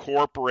like to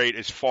incorporate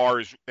as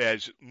far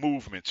as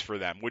movements for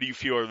them? What do you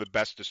feel are the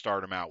best to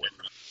start them out with?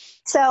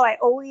 So I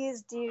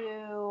always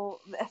do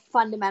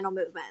fundamental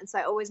movements.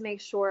 I always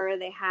make sure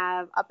they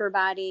have upper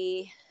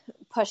body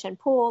push and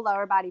pull,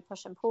 lower body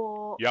push and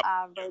pull,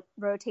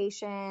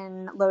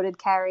 rotation, loaded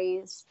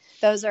carries.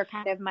 Those are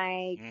kind of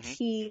my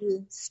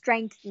key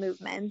strength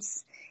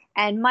movements.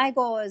 And my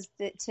goal is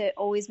to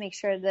always make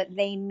sure that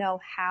they know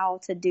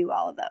how to do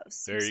all of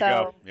those. There you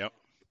go. Yep.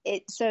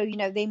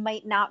 They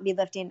might not be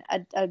lifting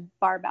a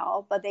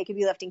barbell, but they could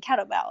be lifting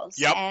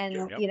kettlebells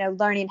and,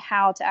 learning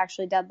how to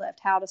actually deadlift,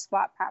 how to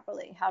squat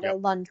properly, how to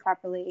lunge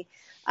properly.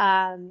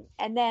 And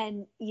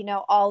then,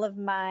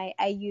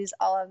 I use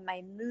all of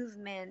my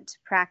movement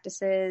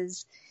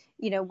practices,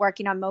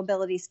 working on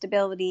mobility,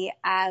 stability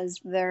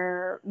as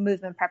their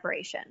movement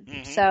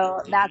preparation.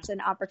 So that's an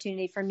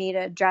opportunity for me to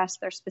address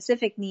their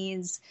specific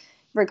needs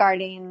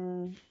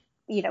regarding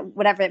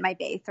whatever it might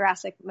be,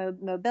 thoracic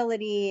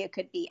mobility, it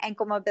could be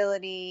ankle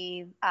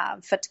mobility,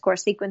 foot to core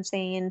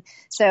sequencing.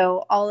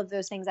 So all of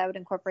those things I would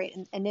incorporate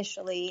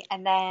initially.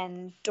 And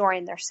then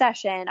during their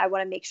session, I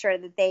want to make sure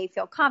that they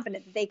feel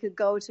confident that they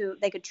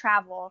could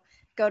travel,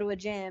 go to a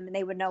gym, and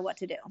they would know what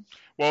to do.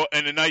 Well,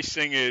 and the nice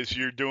thing is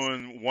you're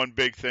doing one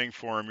big thing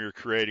for them. You're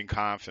creating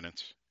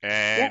confidence.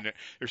 And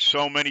there's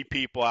so many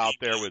people out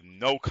there with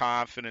no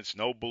confidence,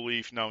 no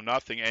belief, no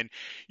nothing. And,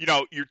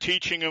 you're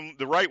teaching them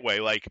the right way,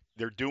 like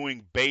they're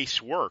doing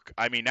base work.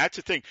 I mean, that's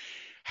the thing.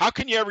 How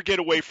can you ever get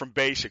away from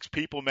basics?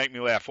 People make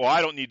me laugh. Well,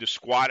 I don't need to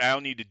squat, I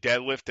don't need to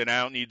deadlift, and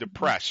I don't need to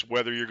press,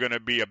 whether you're going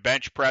to be a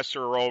bench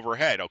presser or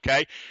overhead,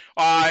 okay?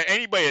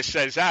 Anybody that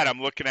says that,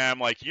 I'm looking at them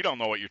like, you don't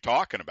know what you're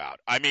talking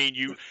about. I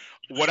mean,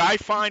 what I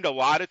find a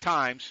lot of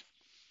times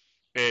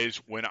is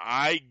when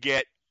I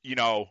get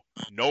no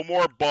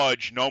more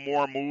budge, no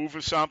more move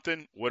or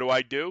something,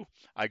 what do?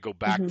 I go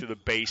back to the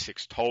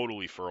basics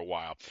totally for a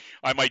while.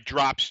 I might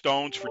drop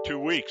stones for 2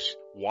 weeks.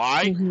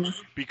 Why?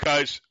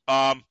 Because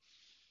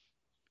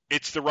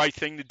it's the right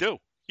thing to do.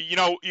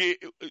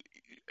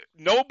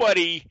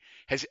 Nobody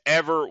has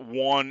ever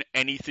won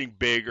anything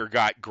big or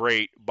got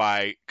great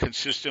by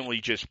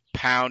consistently just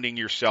pounding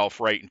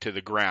yourself right into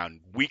the ground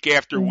week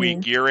after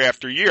week, year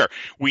after year.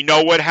 We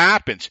know what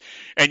happens.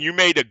 And you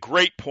made a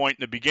great point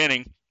in the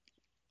beginning.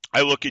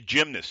 I look at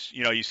gymnasts.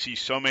 You hear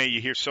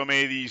so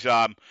many of these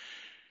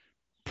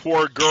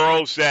poor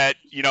girls that,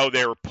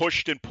 they were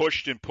pushed and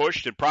pushed and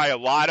pushed, and probably a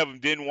lot of them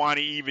didn't want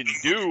to even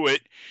do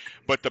it,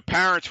 but the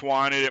parents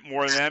wanted it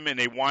more than them, and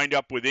they wind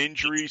up with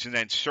injuries and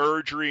then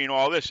surgery and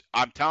all this.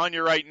 I'm telling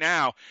you right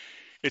now,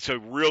 it's a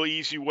real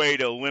easy way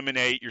to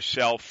eliminate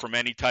yourself from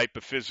any type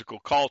of physical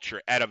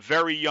culture at a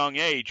very young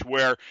age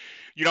where,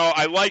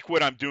 I like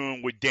what I'm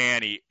doing with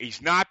Danny.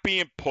 He's not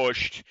being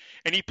pushed,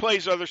 and he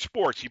plays other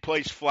sports. He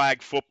plays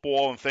flag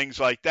football and things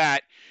like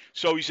that,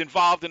 so he's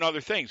involved in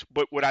other things.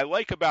 But what I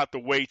like about the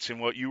weights and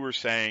what you were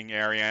saying,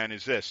 Arianne,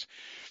 is this.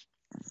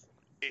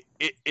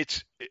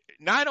 It's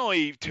not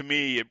only to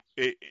me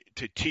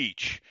to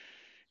teach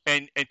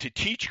and to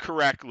teach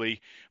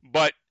correctly,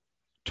 but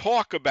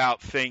talk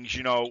about things,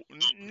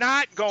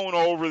 not going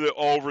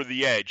over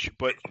the edge,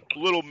 but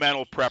little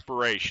mental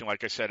preparation.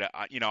 Like I said,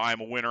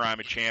 I'm a winner, I'm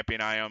a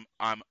champion, I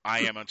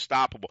am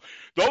unstoppable.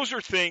 Those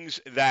are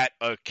things that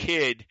a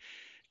kid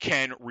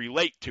can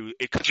relate to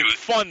because it's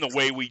fun the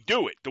way we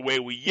do it, the way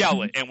we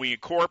yell it and we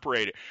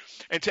incorporate it.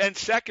 And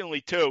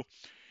secondly, too,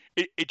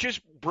 it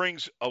just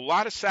brings a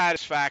lot of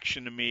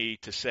satisfaction to me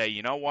to say,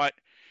 you know what,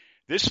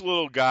 this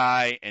little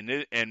guy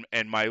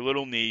and my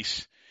little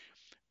niece,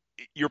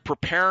 you're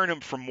preparing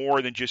them for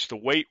more than just the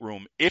weight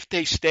room. If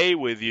they stay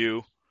with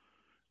you,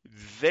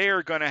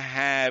 they're going to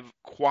have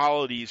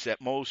qualities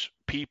that most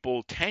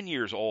people 10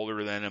 years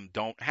older than them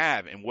don't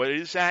have. And what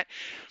is that?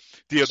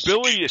 The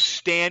ability to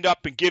stand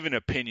up and give an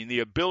opinion, the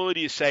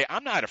ability to say,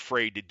 I'm not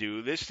afraid to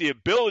do this, the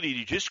ability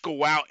to just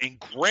go out and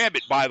grab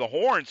it by the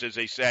horns, as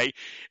they say,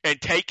 and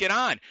take it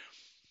on.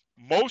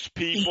 Most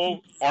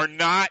people are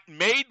not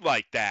made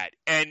like that.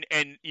 And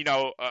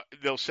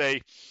they'll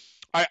say,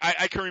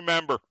 I can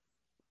remember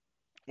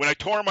when I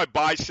tore my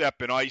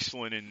bicep in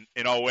Iceland in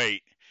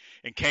 2008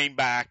 and came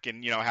back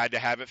and, had to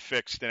have it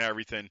fixed and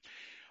everything,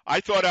 I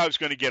thought I was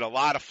going to get a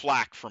lot of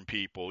flack from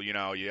people.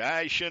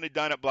 I shouldn't have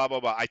done it, blah, blah,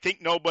 blah. I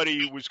think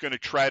nobody was going to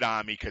tread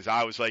on me because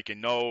I was like in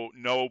no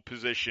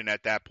position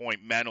at that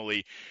point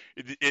mentally.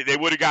 They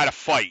would have got a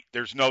fight.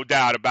 There's no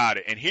doubt about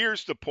it. And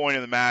here's the point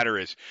of the matter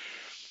is,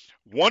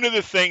 one of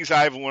the things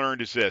I've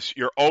learned is this.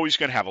 You're always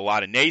going to have a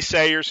lot of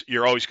naysayers.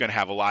 You're always going to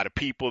have a lot of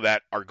people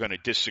that are going to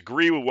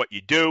disagree with what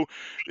you do.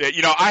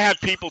 I have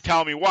people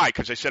tell me why,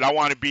 because I said I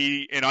want to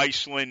be in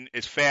Iceland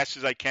as fast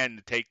as I can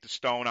to take the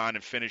stone on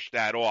and finish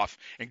that off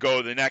and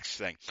go to the next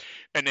thing.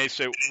 And they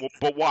say, well,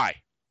 but why?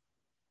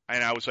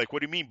 And I was like,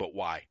 what do you mean, but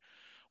why?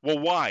 Well,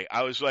 why?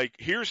 I was like,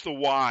 here's the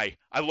why.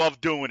 I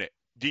love doing it.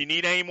 Do you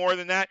need any more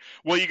than that?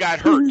 Well, you got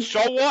hurt.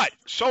 So what?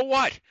 So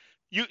what?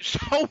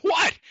 So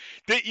what?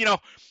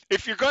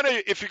 If you're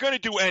gonna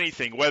do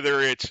anything,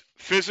 whether it's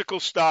physical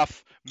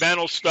stuff,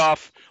 mental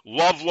stuff,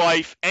 love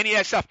life, any of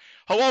that stuff.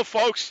 Hello,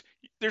 folks.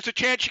 There's a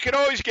chance you could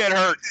always get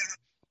hurt.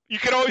 You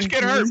could always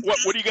get hurt.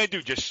 What are you gonna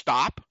do? Just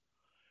stop?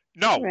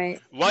 No.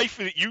 Right.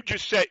 Life, you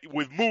just said,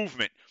 with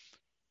movement.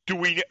 Do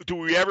we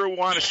ever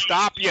want to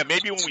stop? Yeah,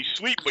 maybe when we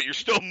sleep, but you're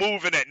still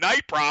moving at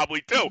night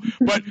probably too.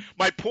 But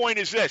my point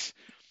is this.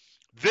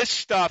 This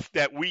stuff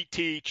that we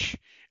teach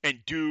and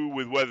do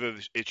with whether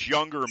it's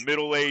younger or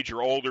middle age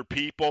or older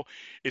people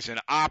is an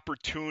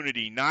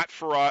opportunity not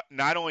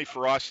only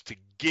for us to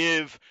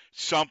give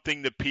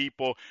something to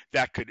people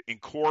that could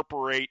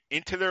incorporate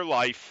into their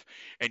life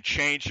and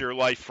change their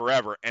life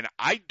forever. And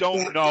I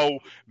don't know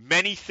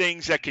many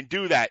things that can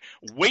do that.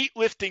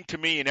 Weightlifting to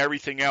me and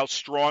everything else,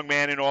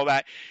 strongman and all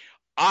that,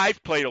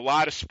 I've played a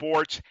lot of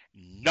sports.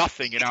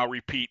 Nothing, and I'll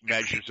repeat,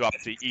 measures up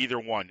to either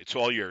one. It's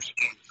all yours.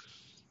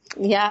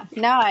 Yeah,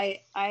 no,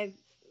 I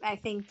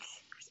think,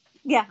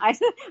 yeah,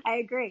 I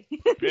agree.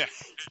 Yeah.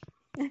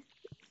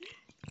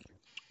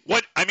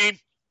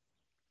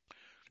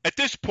 At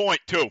this point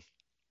too,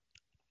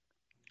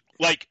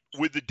 like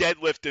with the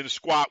deadlift and the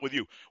squat with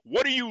you,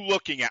 what are you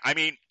looking at?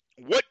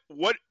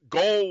 What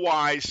goal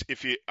wise,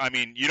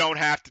 you don't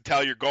have to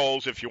tell your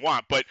goals if you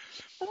want, but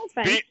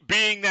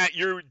being that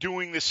you're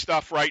doing this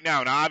stuff right now,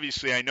 and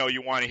obviously I know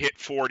you want to hit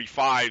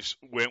 45s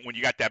when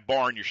you got that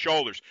bar on your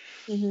shoulders.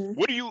 Mm-hmm.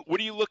 What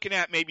are you looking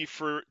at maybe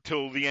for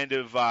till the end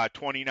of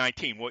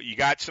 2019? What, you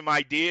got some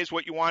ideas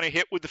what you want to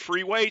hit with the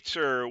free weights,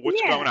 or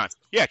what's going on?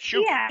 Yeah,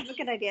 shoot. Yeah, that's a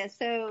good idea.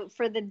 So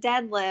for the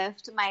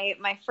deadlift,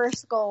 my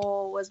first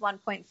goal was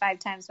 1.5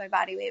 times my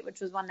body weight, which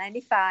was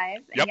 195.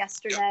 Yep. And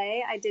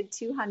yesterday I did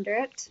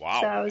 200.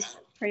 Wow. So I was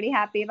pretty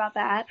happy about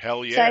that.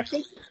 Hell yeah. So I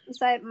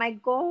think my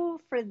goal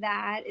for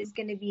that is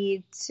going to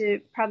be to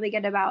probably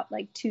get about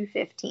like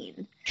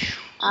 215.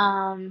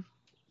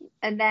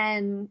 And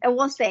then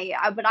we'll see.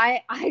 But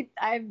I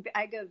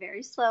go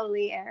very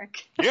slowly,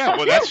 Eric. Yeah,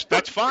 well,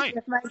 that's fine.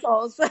 With my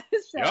goals.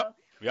 So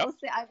Yep. we'll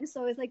see. I just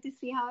always like to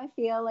see how I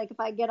feel. Like if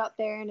I get up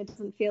there and it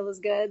doesn't feel as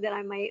good, then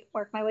I might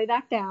work my way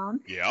back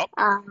down. Yep.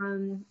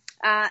 And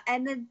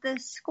the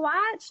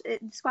squats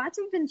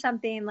have been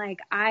something like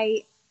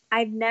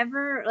I've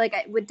never, like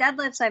with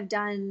deadlifts, I've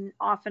done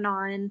off and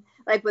on,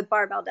 like with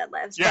barbell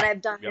deadlifts, but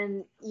I've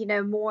done,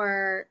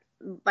 more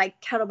like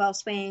kettlebell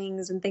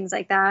swings and things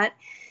like that.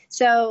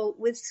 So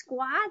with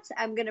squats,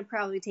 I'm going to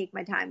probably take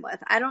my time with.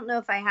 I don't know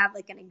if I have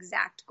like an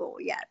exact goal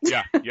yet.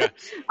 Yeah.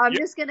 I'm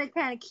just going to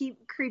kind of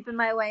keep creeping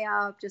my way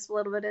up just a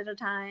little bit at a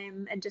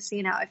time and just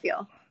seeing how I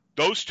feel.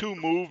 Those two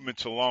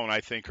movements alone,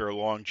 I think, are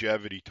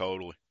longevity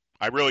totally.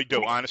 I really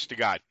do, honest to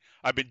God.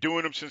 I've been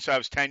doing them since I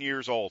was 10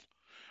 years old.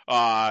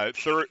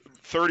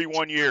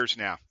 31 years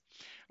now.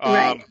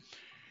 Right.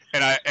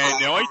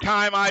 And the only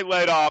time I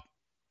let up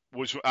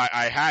was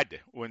I had to,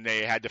 when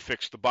they had to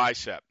fix the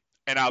bicep.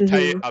 And I'll tell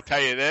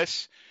you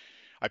this,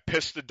 I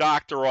pissed the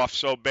doctor off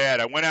so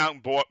bad. I went out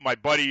and bought my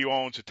buddy who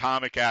owns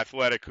Atomic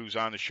Athletic, who's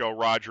on the show,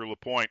 Roger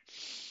LaPointe.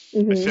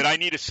 I said, I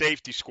need a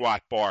safety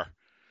squat bar.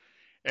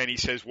 And he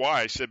says,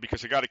 why? I said,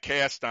 because I got a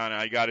cast on it.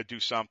 I got to do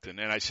something.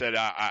 And I said,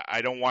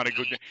 I don't want to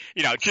go,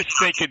 just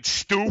thinking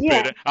stupid.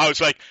 Yeah. I was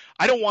like,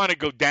 I don't want to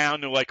go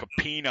down to like a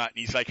peanut. And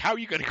he's like, how are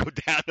you going to go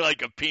down to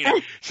like a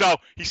peanut? So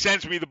he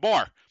sends me the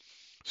bar.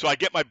 So I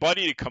get my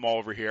buddy to come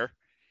over here,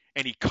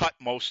 and he cut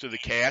most of the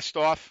cast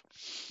off,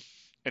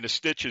 and the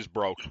stitches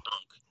broke.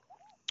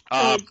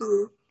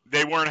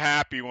 They weren't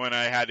happy when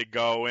I had to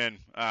go in,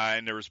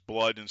 and there was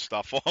blood and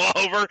stuff all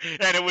over.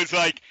 And it was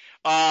like,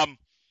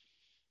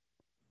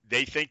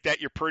 they think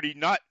that you're pretty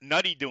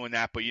nutty doing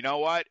that, but you know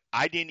what?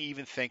 I didn't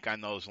even think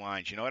on those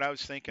lines. You know what I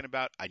was thinking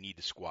about? I need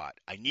to squat.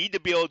 I need to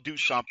be able to do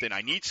something.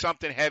 I need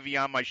something heavy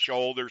on my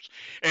shoulders,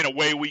 and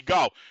away we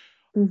go.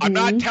 I'm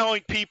not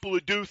telling people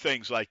to do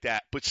things like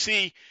that, but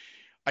see,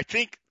 I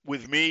think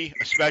with me,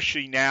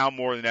 especially now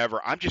more than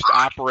ever, I'm just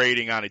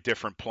operating on a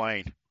different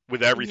plane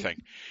with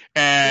everything.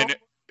 And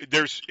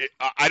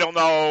I don't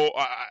know,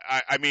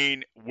 I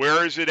mean,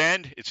 where does it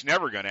end? It's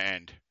never going to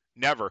end.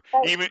 Never.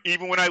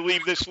 Even when I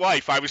leave this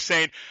life, I was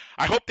saying,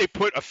 I hope they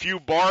put a few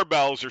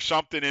barbells or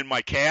something in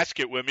my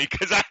casket with me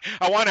because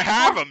I want to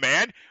have them,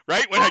 man,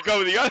 right, when I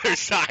go to the other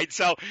side.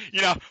 So,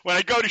 when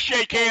I go to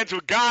shake hands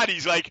with God,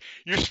 he's like,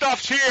 your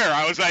stuff's here.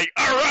 I was like,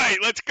 all right,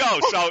 let's go.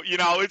 So,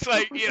 it's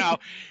like,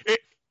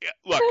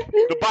 look,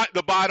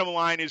 the bottom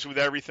line is with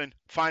everything,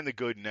 find the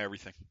good in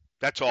everything.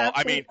 That's all.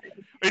 Absolutely. I mean,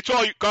 it's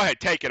all. Go ahead,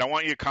 take it. I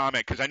want you to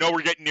comment because I know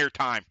we're getting near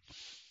time.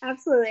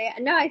 Absolutely.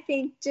 No, I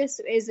think just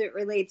as it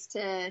relates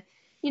to,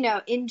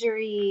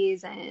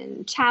 injuries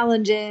and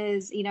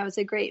challenges, it's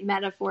a great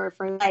metaphor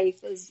for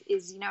life is,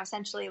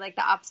 essentially like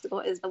the obstacle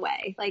is the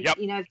way. Like, if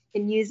you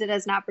can use it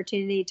as an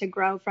opportunity to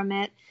grow from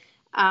it.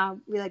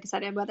 Like I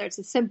said, whether it's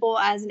as simple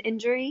as an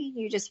injury,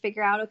 you just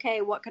figure out,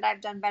 okay, what could I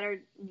have done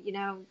better,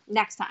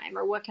 next time,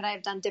 or what could I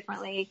have done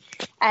differently,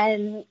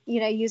 and,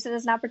 use it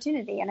as an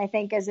opportunity. And I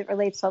think as it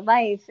relates to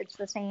life, it's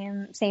the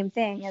same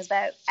thing, is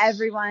that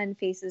everyone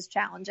faces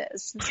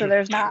challenges. So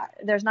there's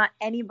not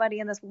anybody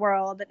in this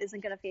world that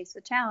isn't going to face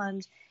a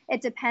challenge.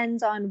 It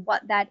depends on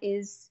what that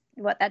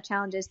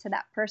challenge is to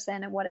that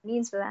person and what it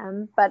means for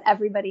them. But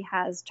everybody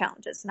has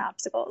challenges and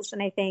obstacles.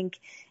 And I think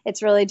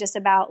it's really just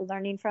about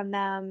learning from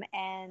them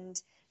and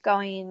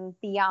going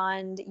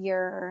beyond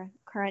your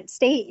current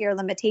state, your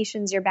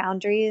limitations, your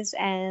boundaries,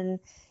 and,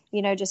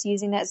 just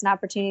using that as an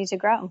opportunity to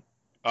grow.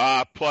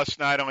 Plus,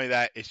 not only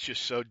that, it's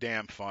just so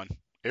damn fun.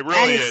 It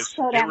really is.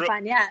 So damn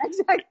fun, yeah,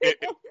 exactly.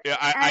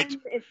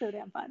 It's so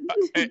damn fun.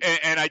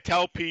 And I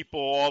tell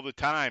people all the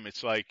time,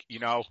 it's like,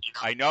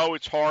 I know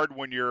it's hard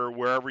when you're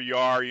wherever you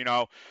are,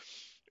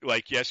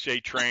 like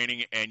yesterday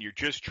training, and you're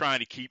just trying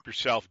to keep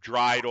yourself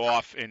dried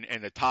off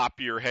and the top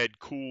of your head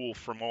cool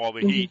from all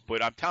the heat.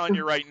 But I'm telling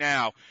you right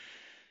now,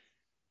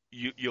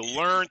 you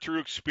learn through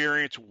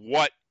experience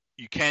what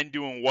you can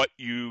do and what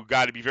you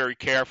got to be very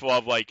careful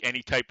of. Like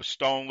any type of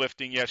stone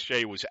lifting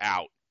yesterday was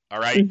out. All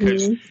right,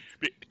 because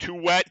too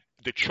wet.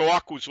 The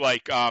chalk was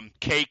like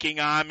caking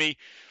on me.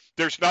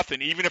 There's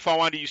nothing. Even if I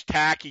wanted to use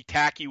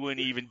tacky wouldn't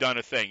even done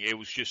a thing. It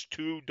was just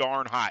too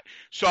darn hot.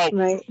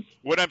 So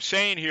what I'm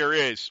saying here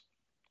is,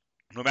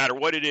 no matter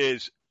what it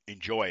is,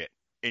 enjoy it.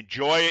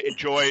 Enjoy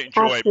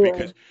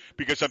it,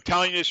 because I'm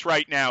telling you this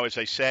right now, as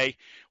I say,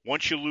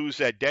 once you lose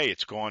that day,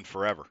 it's gone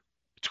forever.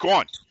 It's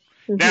gone.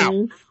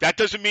 Now, that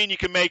doesn't mean you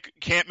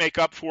can't make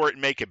up for it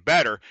and make it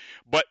better,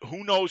 but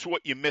who knows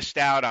what you missed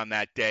out on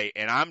that day.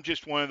 And I'm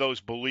just one of those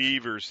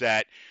believers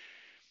that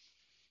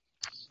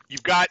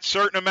you've got a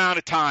certain amount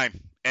of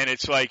time, and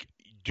it's like,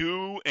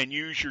 do and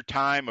use your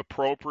time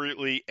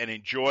appropriately and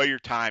enjoy your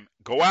time.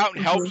 Go out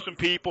and help some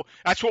people.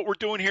 That's what we're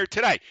doing here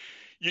today.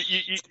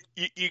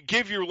 You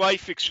give your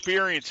life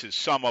experiences,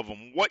 some of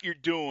them, what you're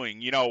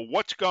doing,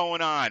 what's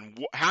going on,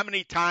 how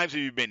many times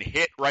have you been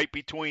hit right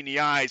between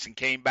the eyes and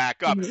came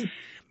back up.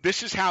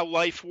 This is how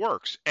life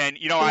works. And,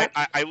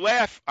 I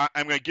laugh.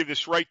 I'm going to give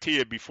this right to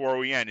you before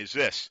we end, is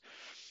this.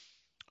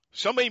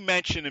 Somebody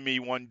mentioned to me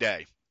one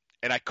day,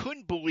 and I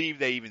couldn't believe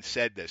they even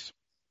said this.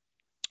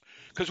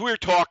 Because we were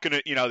talking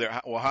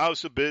to, well,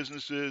 how's the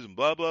businesses and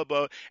blah, blah,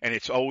 blah. And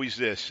it's always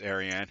this,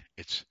 Arianne.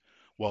 It's,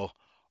 well,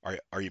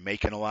 are you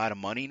making a lot of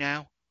money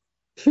now?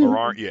 Or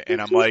aren't you?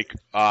 And I'm like,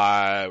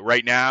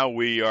 right now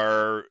we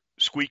are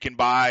squeaking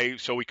by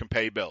so we can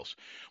pay bills.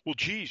 Well,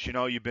 geez,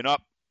 you've been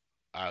up.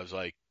 I was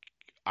like,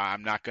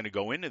 I'm not going to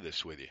go into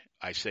this with you.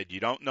 I said, you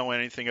don't know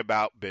anything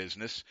about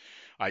business.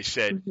 I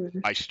said,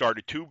 I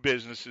started 2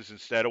 businesses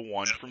instead of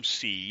 1 from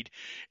seed,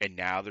 and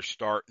now they're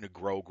starting to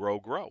grow.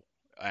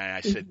 And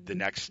I said, the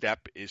next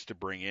step is to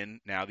bring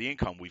in now the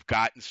income. We've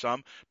gotten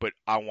some, but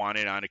I want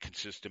it on a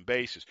consistent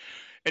basis.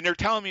 And they're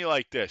telling me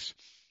like this.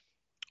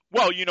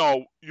 Well, you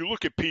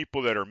look at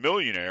people that are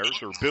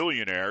millionaires or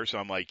billionaires.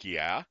 I'm like,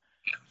 yeah.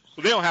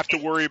 Well, they don't have to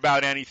worry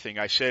about anything.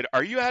 I said,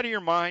 are you out of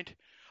your mind?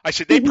 I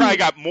said, they probably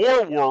got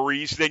more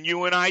worries than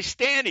you and I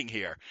standing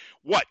here.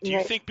 What? Do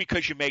you think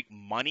because you make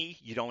money,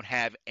 you don't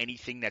have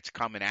anything that's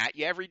coming at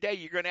you every day?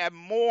 You're going to have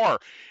more.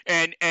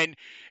 And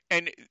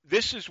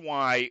this is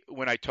why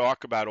when I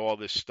talk about all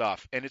this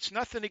stuff, and it's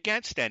nothing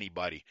against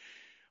anybody,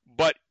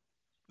 but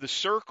the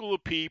circle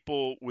of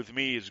people with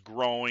me is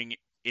growing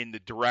in the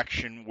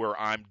direction where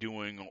I'm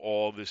doing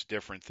all this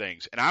different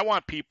things. And I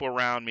want people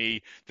around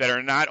me that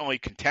are not only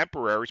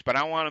contemporaries, but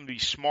I want them to be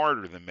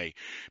smarter than me,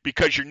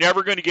 because you're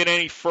never going to get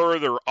any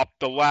further up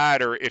the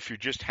ladder if you're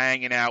just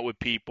hanging out with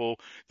people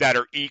that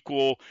are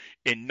equal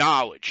in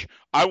knowledge.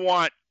 I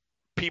want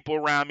people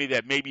around me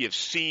that maybe have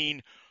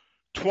seen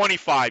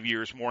 25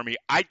 years more than me.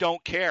 I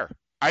don't care.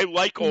 I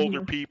like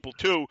older people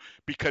too,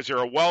 because they're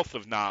a wealth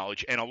of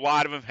knowledge, and a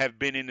lot of them have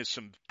been into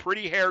some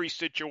pretty hairy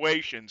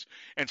situations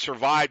and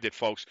survived it,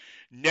 folks.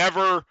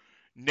 Never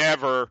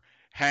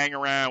hang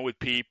around with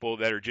people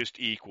that are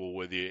just equal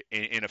with you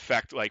in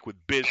effect, like with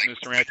business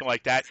or anything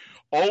like that.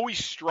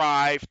 Always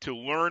strive to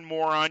learn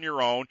more on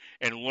your own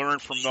and learn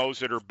from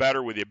those that are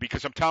better with you,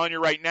 because I'm telling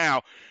you right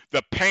now,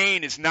 the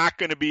pain is not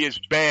going to be as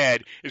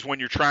bad as when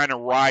you're trying to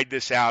ride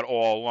this out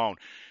all alone.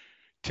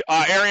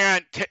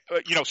 Arianne,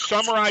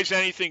 summarize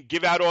anything,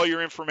 give out all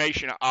your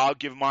information. I'll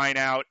give mine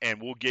out,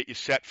 and we'll get you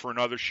set for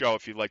another show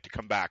if you'd like to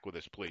come back with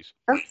us, please.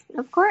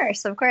 Of course.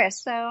 So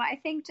I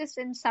think just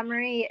in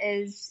summary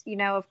is,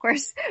 of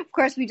course,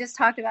 we just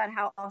talked about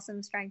how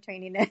awesome strength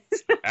training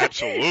is.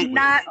 Absolutely.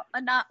 Not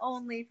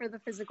only for the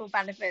physical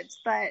benefits,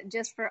 but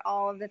just for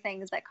all of the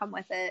things that come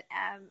with it.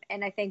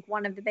 And I think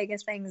one of the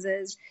biggest things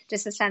is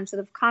just a sense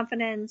of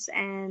confidence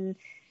and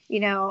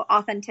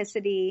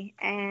authenticity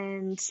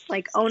and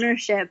like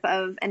ownership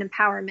of and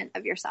empowerment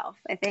of yourself,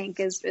 I think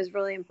is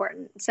really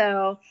important.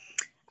 So,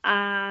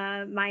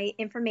 my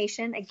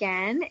information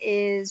again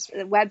is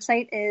the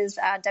website is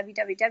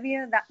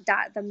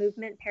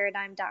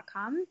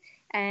www.themovementparadigm.com,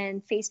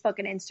 and Facebook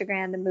and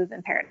Instagram, The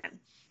Movement Paradigm.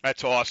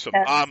 That's awesome.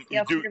 So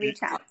feel free to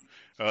reach out.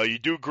 You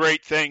do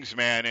great things,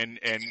 man. And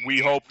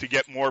we hope to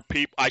get more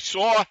people. I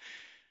saw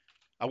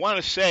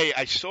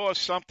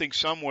something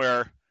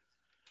somewhere.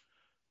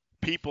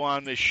 People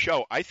on this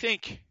show. I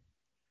think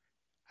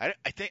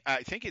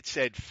it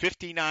said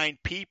 59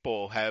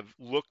 people have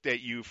looked at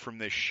you from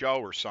this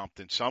show or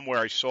something. Somewhere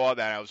I saw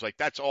that. I was like,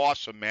 that's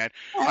awesome, man.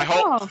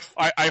 Oh.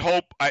 I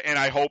hope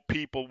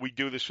people, we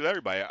do this with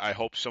everybody. I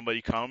hope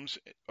somebody comes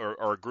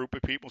or a group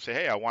of people say,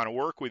 hey, I want to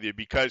work with you,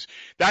 because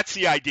that's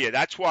the idea.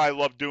 That's why I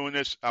love doing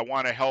this. I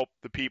want to help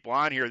the people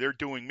on here. They're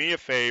doing me a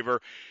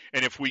favor.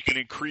 And if we can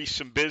increase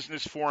some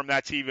business for them,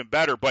 that's even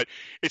better. But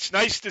it's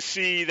nice to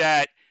see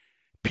that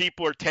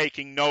people are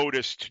taking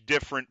notice to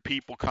different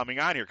people coming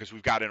on here, because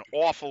we've got an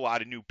awful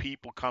lot of new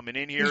people coming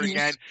in here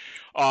again.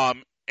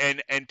 And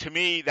to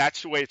me,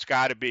 that's the way it's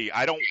got to be.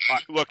 I don't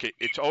look.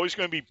 It's always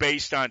going to be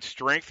based on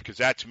strength, because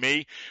that's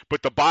me.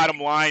 But the bottom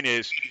line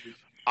is,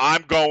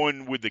 I'm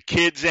going with the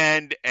kids'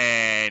 end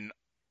and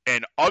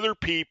other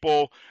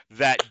people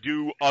that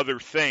do other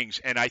things,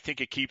 and I think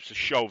it keeps the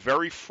show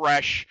very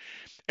fresh.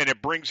 And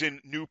it brings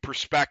in new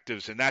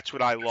perspectives, and that's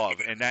what I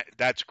love, and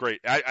that's great.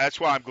 That's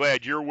why I'm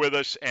glad you're with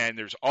us, and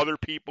there's other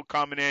people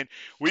coming in.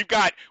 We've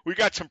got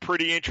some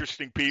pretty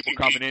interesting people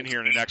coming in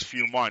here in the next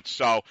few months.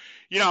 So,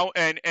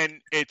 and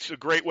it's a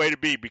great way to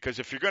be, because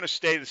if you're going to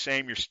stay the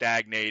same, you're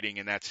stagnating,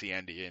 and that's the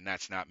end of you, and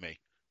that's not me.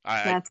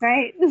 That's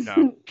right.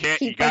 No, can't.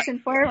 Keep pushing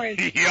forward.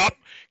 Yep.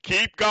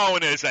 Keep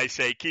going, as I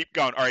say. Keep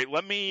going. All right,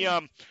 let me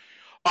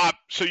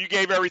so you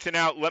gave everything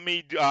out. Let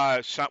me,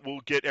 we'll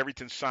get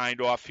everything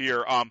signed off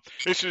here.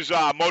 This is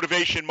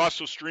Motivation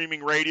Muscle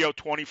Streaming Radio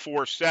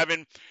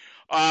 24/7.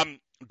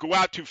 Go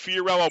out to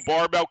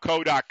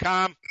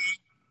FiorilloBarbellCo.com.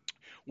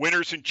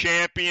 Winners and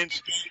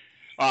champions.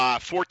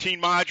 14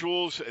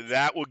 modules.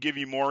 That will give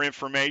you more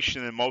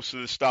information than most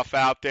of the stuff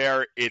out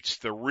there. It's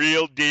the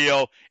real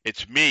deal.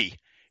 It's me.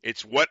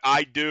 It's what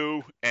I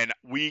do, and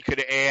we could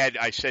add,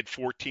 I said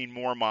 14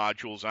 more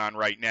modules on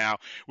right now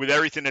with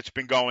everything that's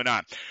been going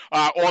on.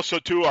 Also,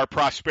 too, our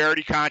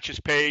Prosperity Conscious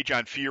page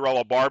on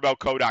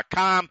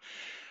FiorilloBarbellCo.com.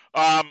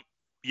 $25,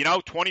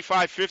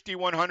 $50,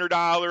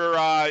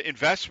 $100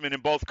 investment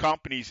in both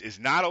companies is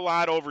not a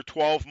lot over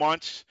 12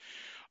 months.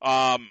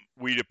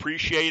 We'd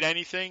appreciate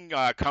anything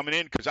coming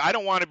in, because I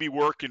don't want to be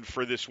working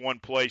for this one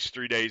place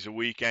 3 days a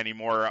week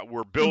anymore.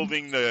 We're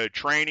building the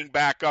training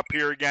back up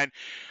here again.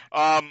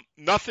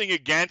 Nothing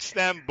against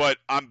them, but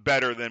I'm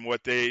better than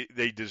what they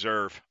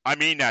deserve. I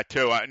mean that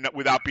too,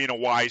 without being a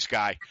wise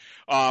guy.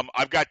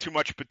 I've got too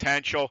much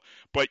potential,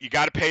 but you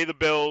got to pay the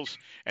bills,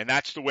 and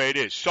that's the way it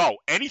is. So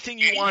anything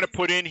you want to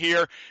put in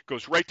here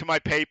goes right to my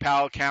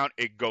PayPal account.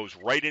 It goes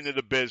right into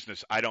the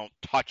business. I don't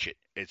touch it.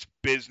 It's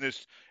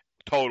business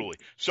totally.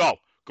 So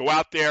go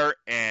out there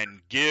and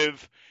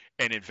give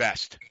and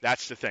invest.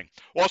 That's the thing.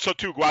 Also,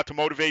 too, go out to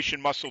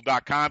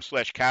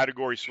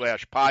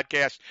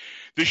motivationmuscle.com/category/podcast.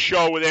 This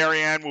show with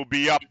Arianne will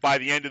be up by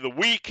the end of the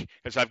week,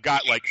 as I've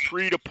got like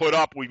 3 to put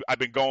up. I've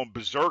been going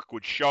berserk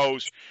with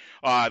shows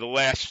the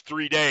last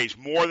 3 days,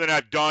 more than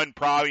I've done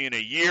probably in a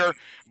year.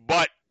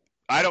 But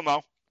I don't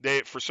know.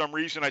 For some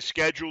reason, I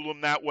scheduled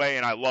them that way,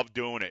 and I love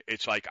doing it.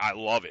 It's like I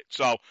love it.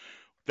 So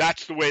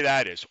that's the way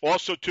that is.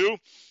 Also, too,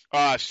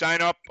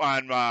 sign up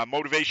on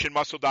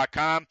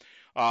motivationmuscle.com.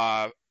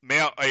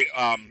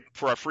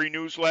 For a free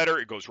newsletter.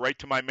 It goes right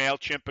to my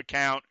MailChimp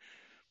account.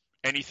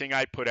 Anything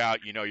I put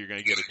out, you're going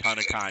to get a ton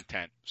of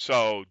content.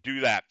 So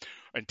do that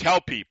and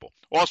tell people.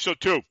 Also,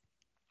 too,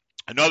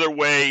 another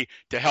way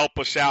to help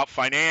us out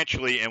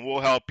financially, and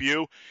we'll help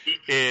you,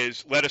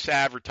 is let us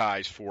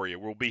advertise for you.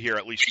 We'll be here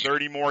at least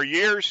 30 more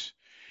years.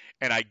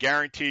 And I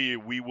guarantee you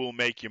we will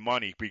make you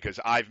money, because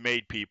I've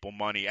made people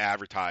money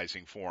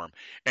advertising for them.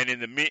 And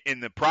in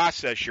the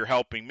process, you're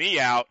helping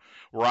me out,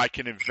 where I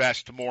can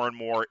invest more and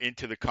more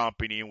into the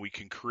company, and we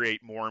can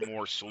create more and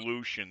more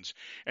solutions.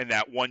 And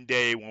that one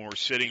day when we're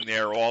sitting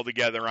there all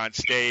together on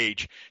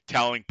stage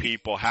telling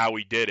people how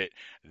we did it,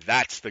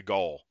 that's the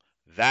goal.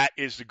 That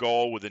is the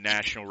goal with the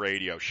national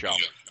radio show.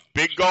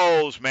 Big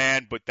goals,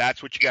 man, but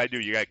that's what you got to do.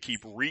 You got to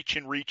keep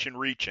reaching.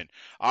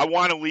 I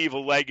want to leave a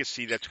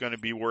legacy that's going to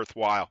be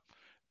worthwhile.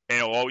 And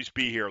it'll always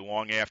be here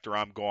long after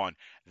I'm gone.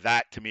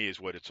 That, to me, is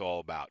what it's all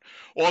about.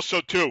 Also,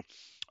 too,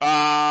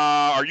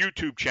 our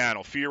YouTube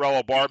channel,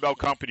 Fiorello Barbell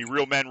Company,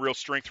 Real Men, Real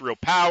Strength, Real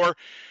Power.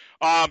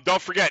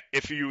 Don't forget,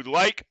 if you'd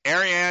like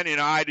Arianne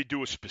and I to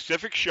do a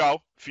specific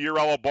show,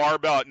 Fiorello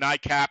Barbell at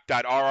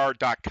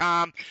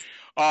NICAP.rr.com.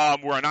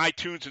 We're on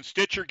iTunes and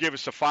Stitcher. Give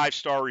us a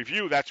 5-star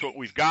review. That's what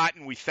we've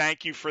gotten. We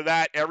thank you for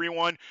that,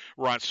 everyone.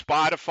 We're on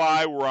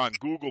Spotify. We're on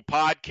Google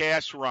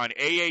Podcasts. We're on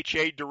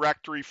AHA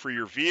directory for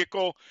your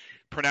vehicle,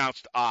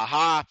 pronounced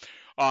AHA.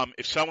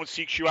 If someone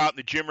seeks you out in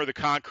the gym or the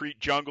concrete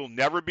jungle,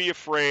 never be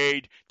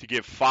afraid to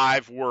give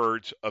 5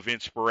 words of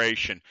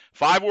inspiration.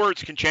 5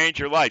 words can change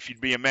your life.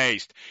 You'd be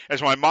amazed.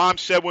 As my mom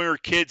said when we were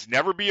kids,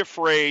 never be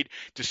afraid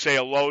to say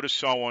hello to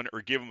someone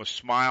or give them a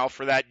smile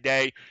for that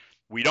day.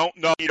 We don't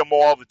need them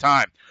all the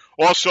time.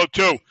 Also,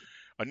 too,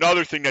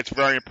 another thing that's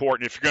very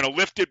important, if you're going to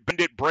lift it,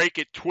 bend it, break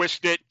it,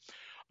 twist it,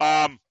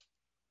 I'm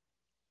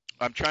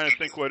trying to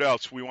think what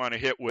else we want to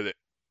hit with it.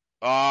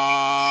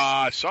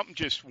 Something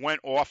just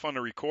went off on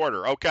the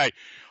recorder. Okay.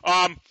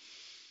 Let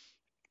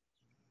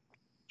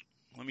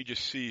me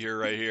just see here,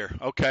 right here.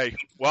 Okay.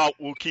 Well,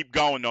 we'll keep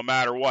going no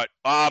matter what.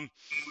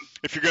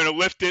 If you're going to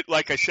lift it,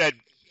 like I said,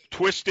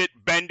 twist it,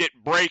 bend it,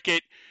 break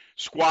it,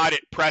 squat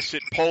it, press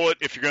it, pull it.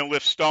 If you're going to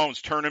lift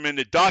stones, turn them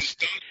into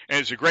dust.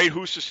 And as the great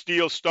Husa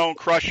Steel Stone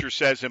Crusher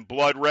says in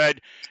Blood Red,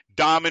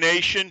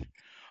 domination.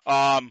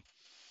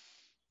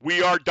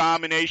 We are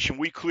domination.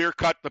 We clear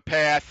cut the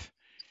path,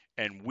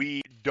 and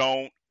we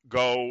don't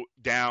go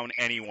down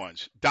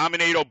anyone's.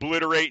 Dominate,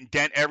 obliterate, and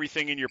dent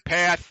everything in your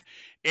path.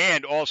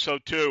 And also,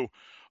 too,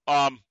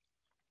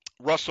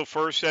 Russell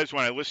Furr says,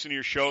 when I listen to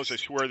your shows, I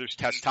swear there's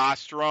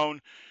testosterone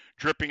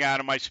dripping out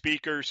of my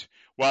speakers.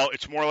 Well,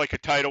 it's more like a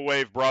tidal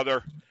wave,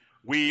 brother.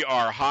 We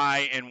are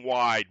high and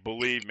wide,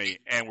 believe me,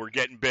 and we're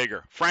getting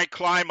bigger. Frank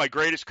Klein, my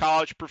greatest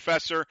college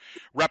professor,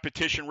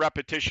 repetition,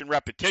 repetition,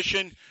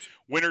 repetition.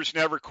 Winners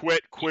never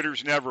quit,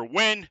 quitters never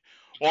win.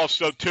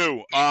 Also,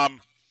 too,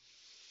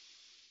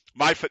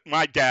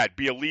 my dad,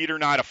 be a leader,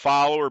 not a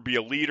follower. Be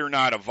a leader,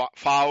 not a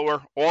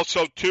follower.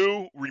 Also,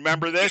 too,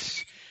 remember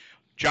this,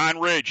 John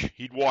Ridge,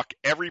 he'd walk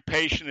every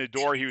patient in the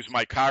door. He was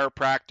my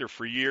chiropractor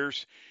for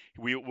years.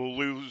 We will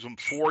lose him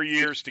 4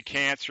 years to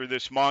cancer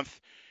this month.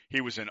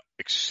 He was an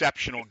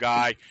exceptional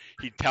guy.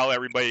 He'd tell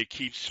everybody to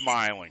keep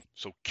smiling.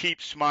 So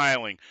keep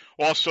smiling.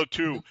 Also,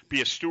 too,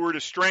 be a steward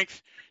of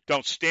strength.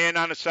 Don't stand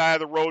on the side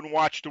of the road and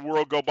watch the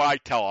world go by.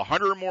 Tell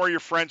 100 or more of your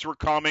friends we're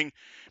coming,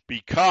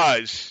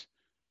 because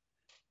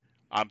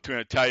I'm going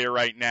to tell you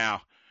right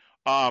now,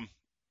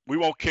 we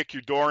won't kick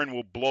your door in.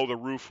 We'll blow the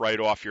roof right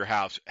off your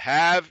house.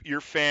 Have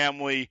your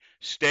family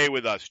stay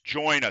with us.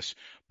 Join us.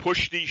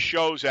 Push these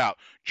shows out.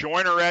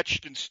 Join our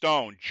Etched in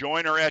Stone.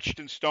 Join our Etched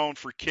in Stone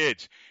for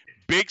kids.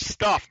 Big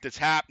stuff that's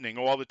happening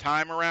all the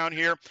time around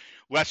here.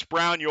 Les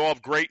Brown, you all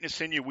have greatness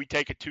in you. We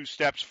take it 2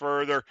 steps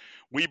further.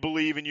 We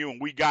believe in you,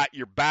 and we got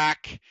your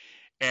back.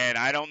 And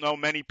I don't know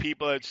many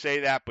people that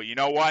say that, but you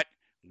know what?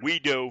 We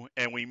do,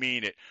 and we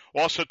mean it.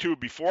 Also, too,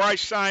 before I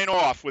sign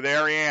off with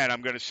Arianne,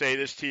 I'm going to say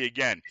this to you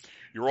again.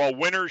 You're all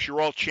winners.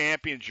 You're all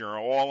champions. You're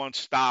all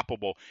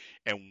unstoppable.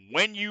 And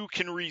when you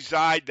can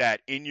reside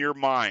that in your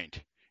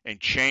mind and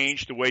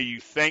change the way you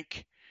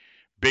think,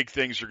 big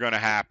things are going to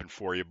happen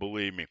for you,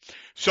 believe me.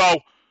 So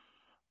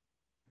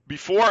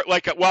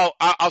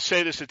I'll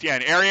say this at the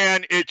end.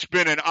 Arianne, it's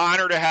been an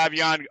honor to have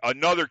you on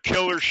another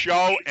killer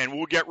show, and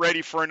we'll get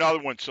ready for another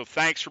one. So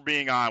thanks for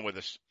being on with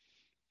us.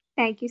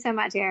 Thank you so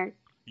much, Eric.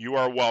 You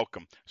are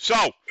welcome. So,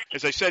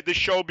 as I said, this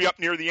show will be up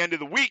near the end of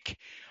the week.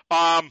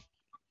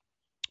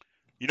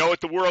 You know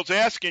what the world's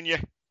asking you?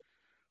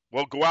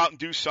 Well, go out and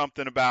do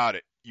something about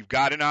it. You've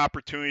got an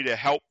opportunity to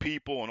help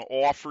people and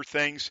offer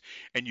things,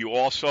 and you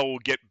also will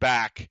get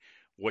back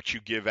what you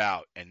give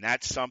out. And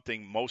that's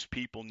something most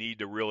people need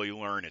to really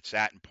learn. It's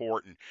that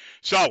important.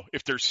 So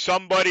if there's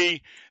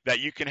somebody that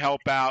you can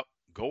help out,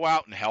 go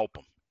out and help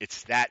them.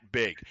 It's that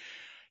big.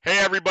 Hey,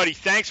 everybody,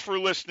 thanks for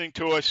listening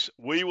to us.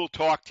 We will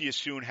talk to you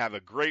soon. Have a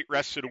great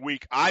rest of the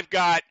week. I've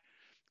got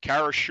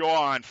Cara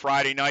Shaw on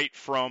Friday night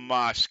from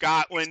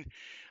Scotland,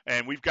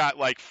 and we've got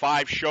like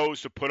 5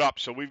 shows to put up.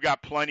 So we've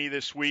got plenty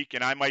this week,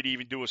 and I might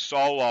even do a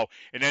solo,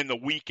 and then the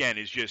weekend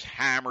is just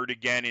hammered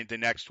again into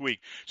next week.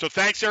 So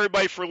thanks,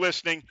 everybody, for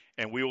listening,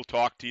 and we will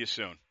talk to you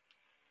soon.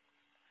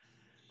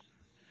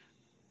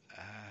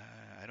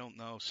 I don't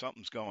know.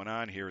 Something's going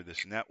on here with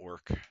this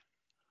network.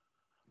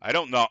 I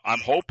don't know.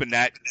 I'm hoping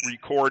that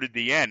recorded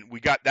the end.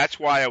 That's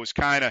why I was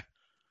kind of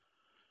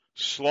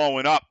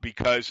slowing up,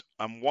 because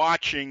I'm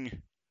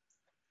watching.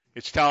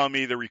 It's telling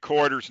me the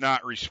recorder's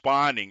not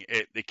responding.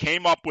 It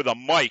came up with a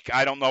mic.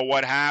 I don't know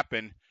what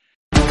happened.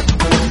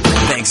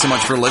 Thanks so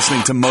much for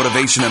listening to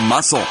Motivation and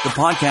Muscle, the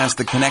podcast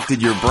that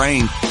connected your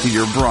brain to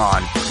your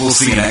brawn. We'll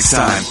see you next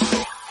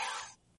time.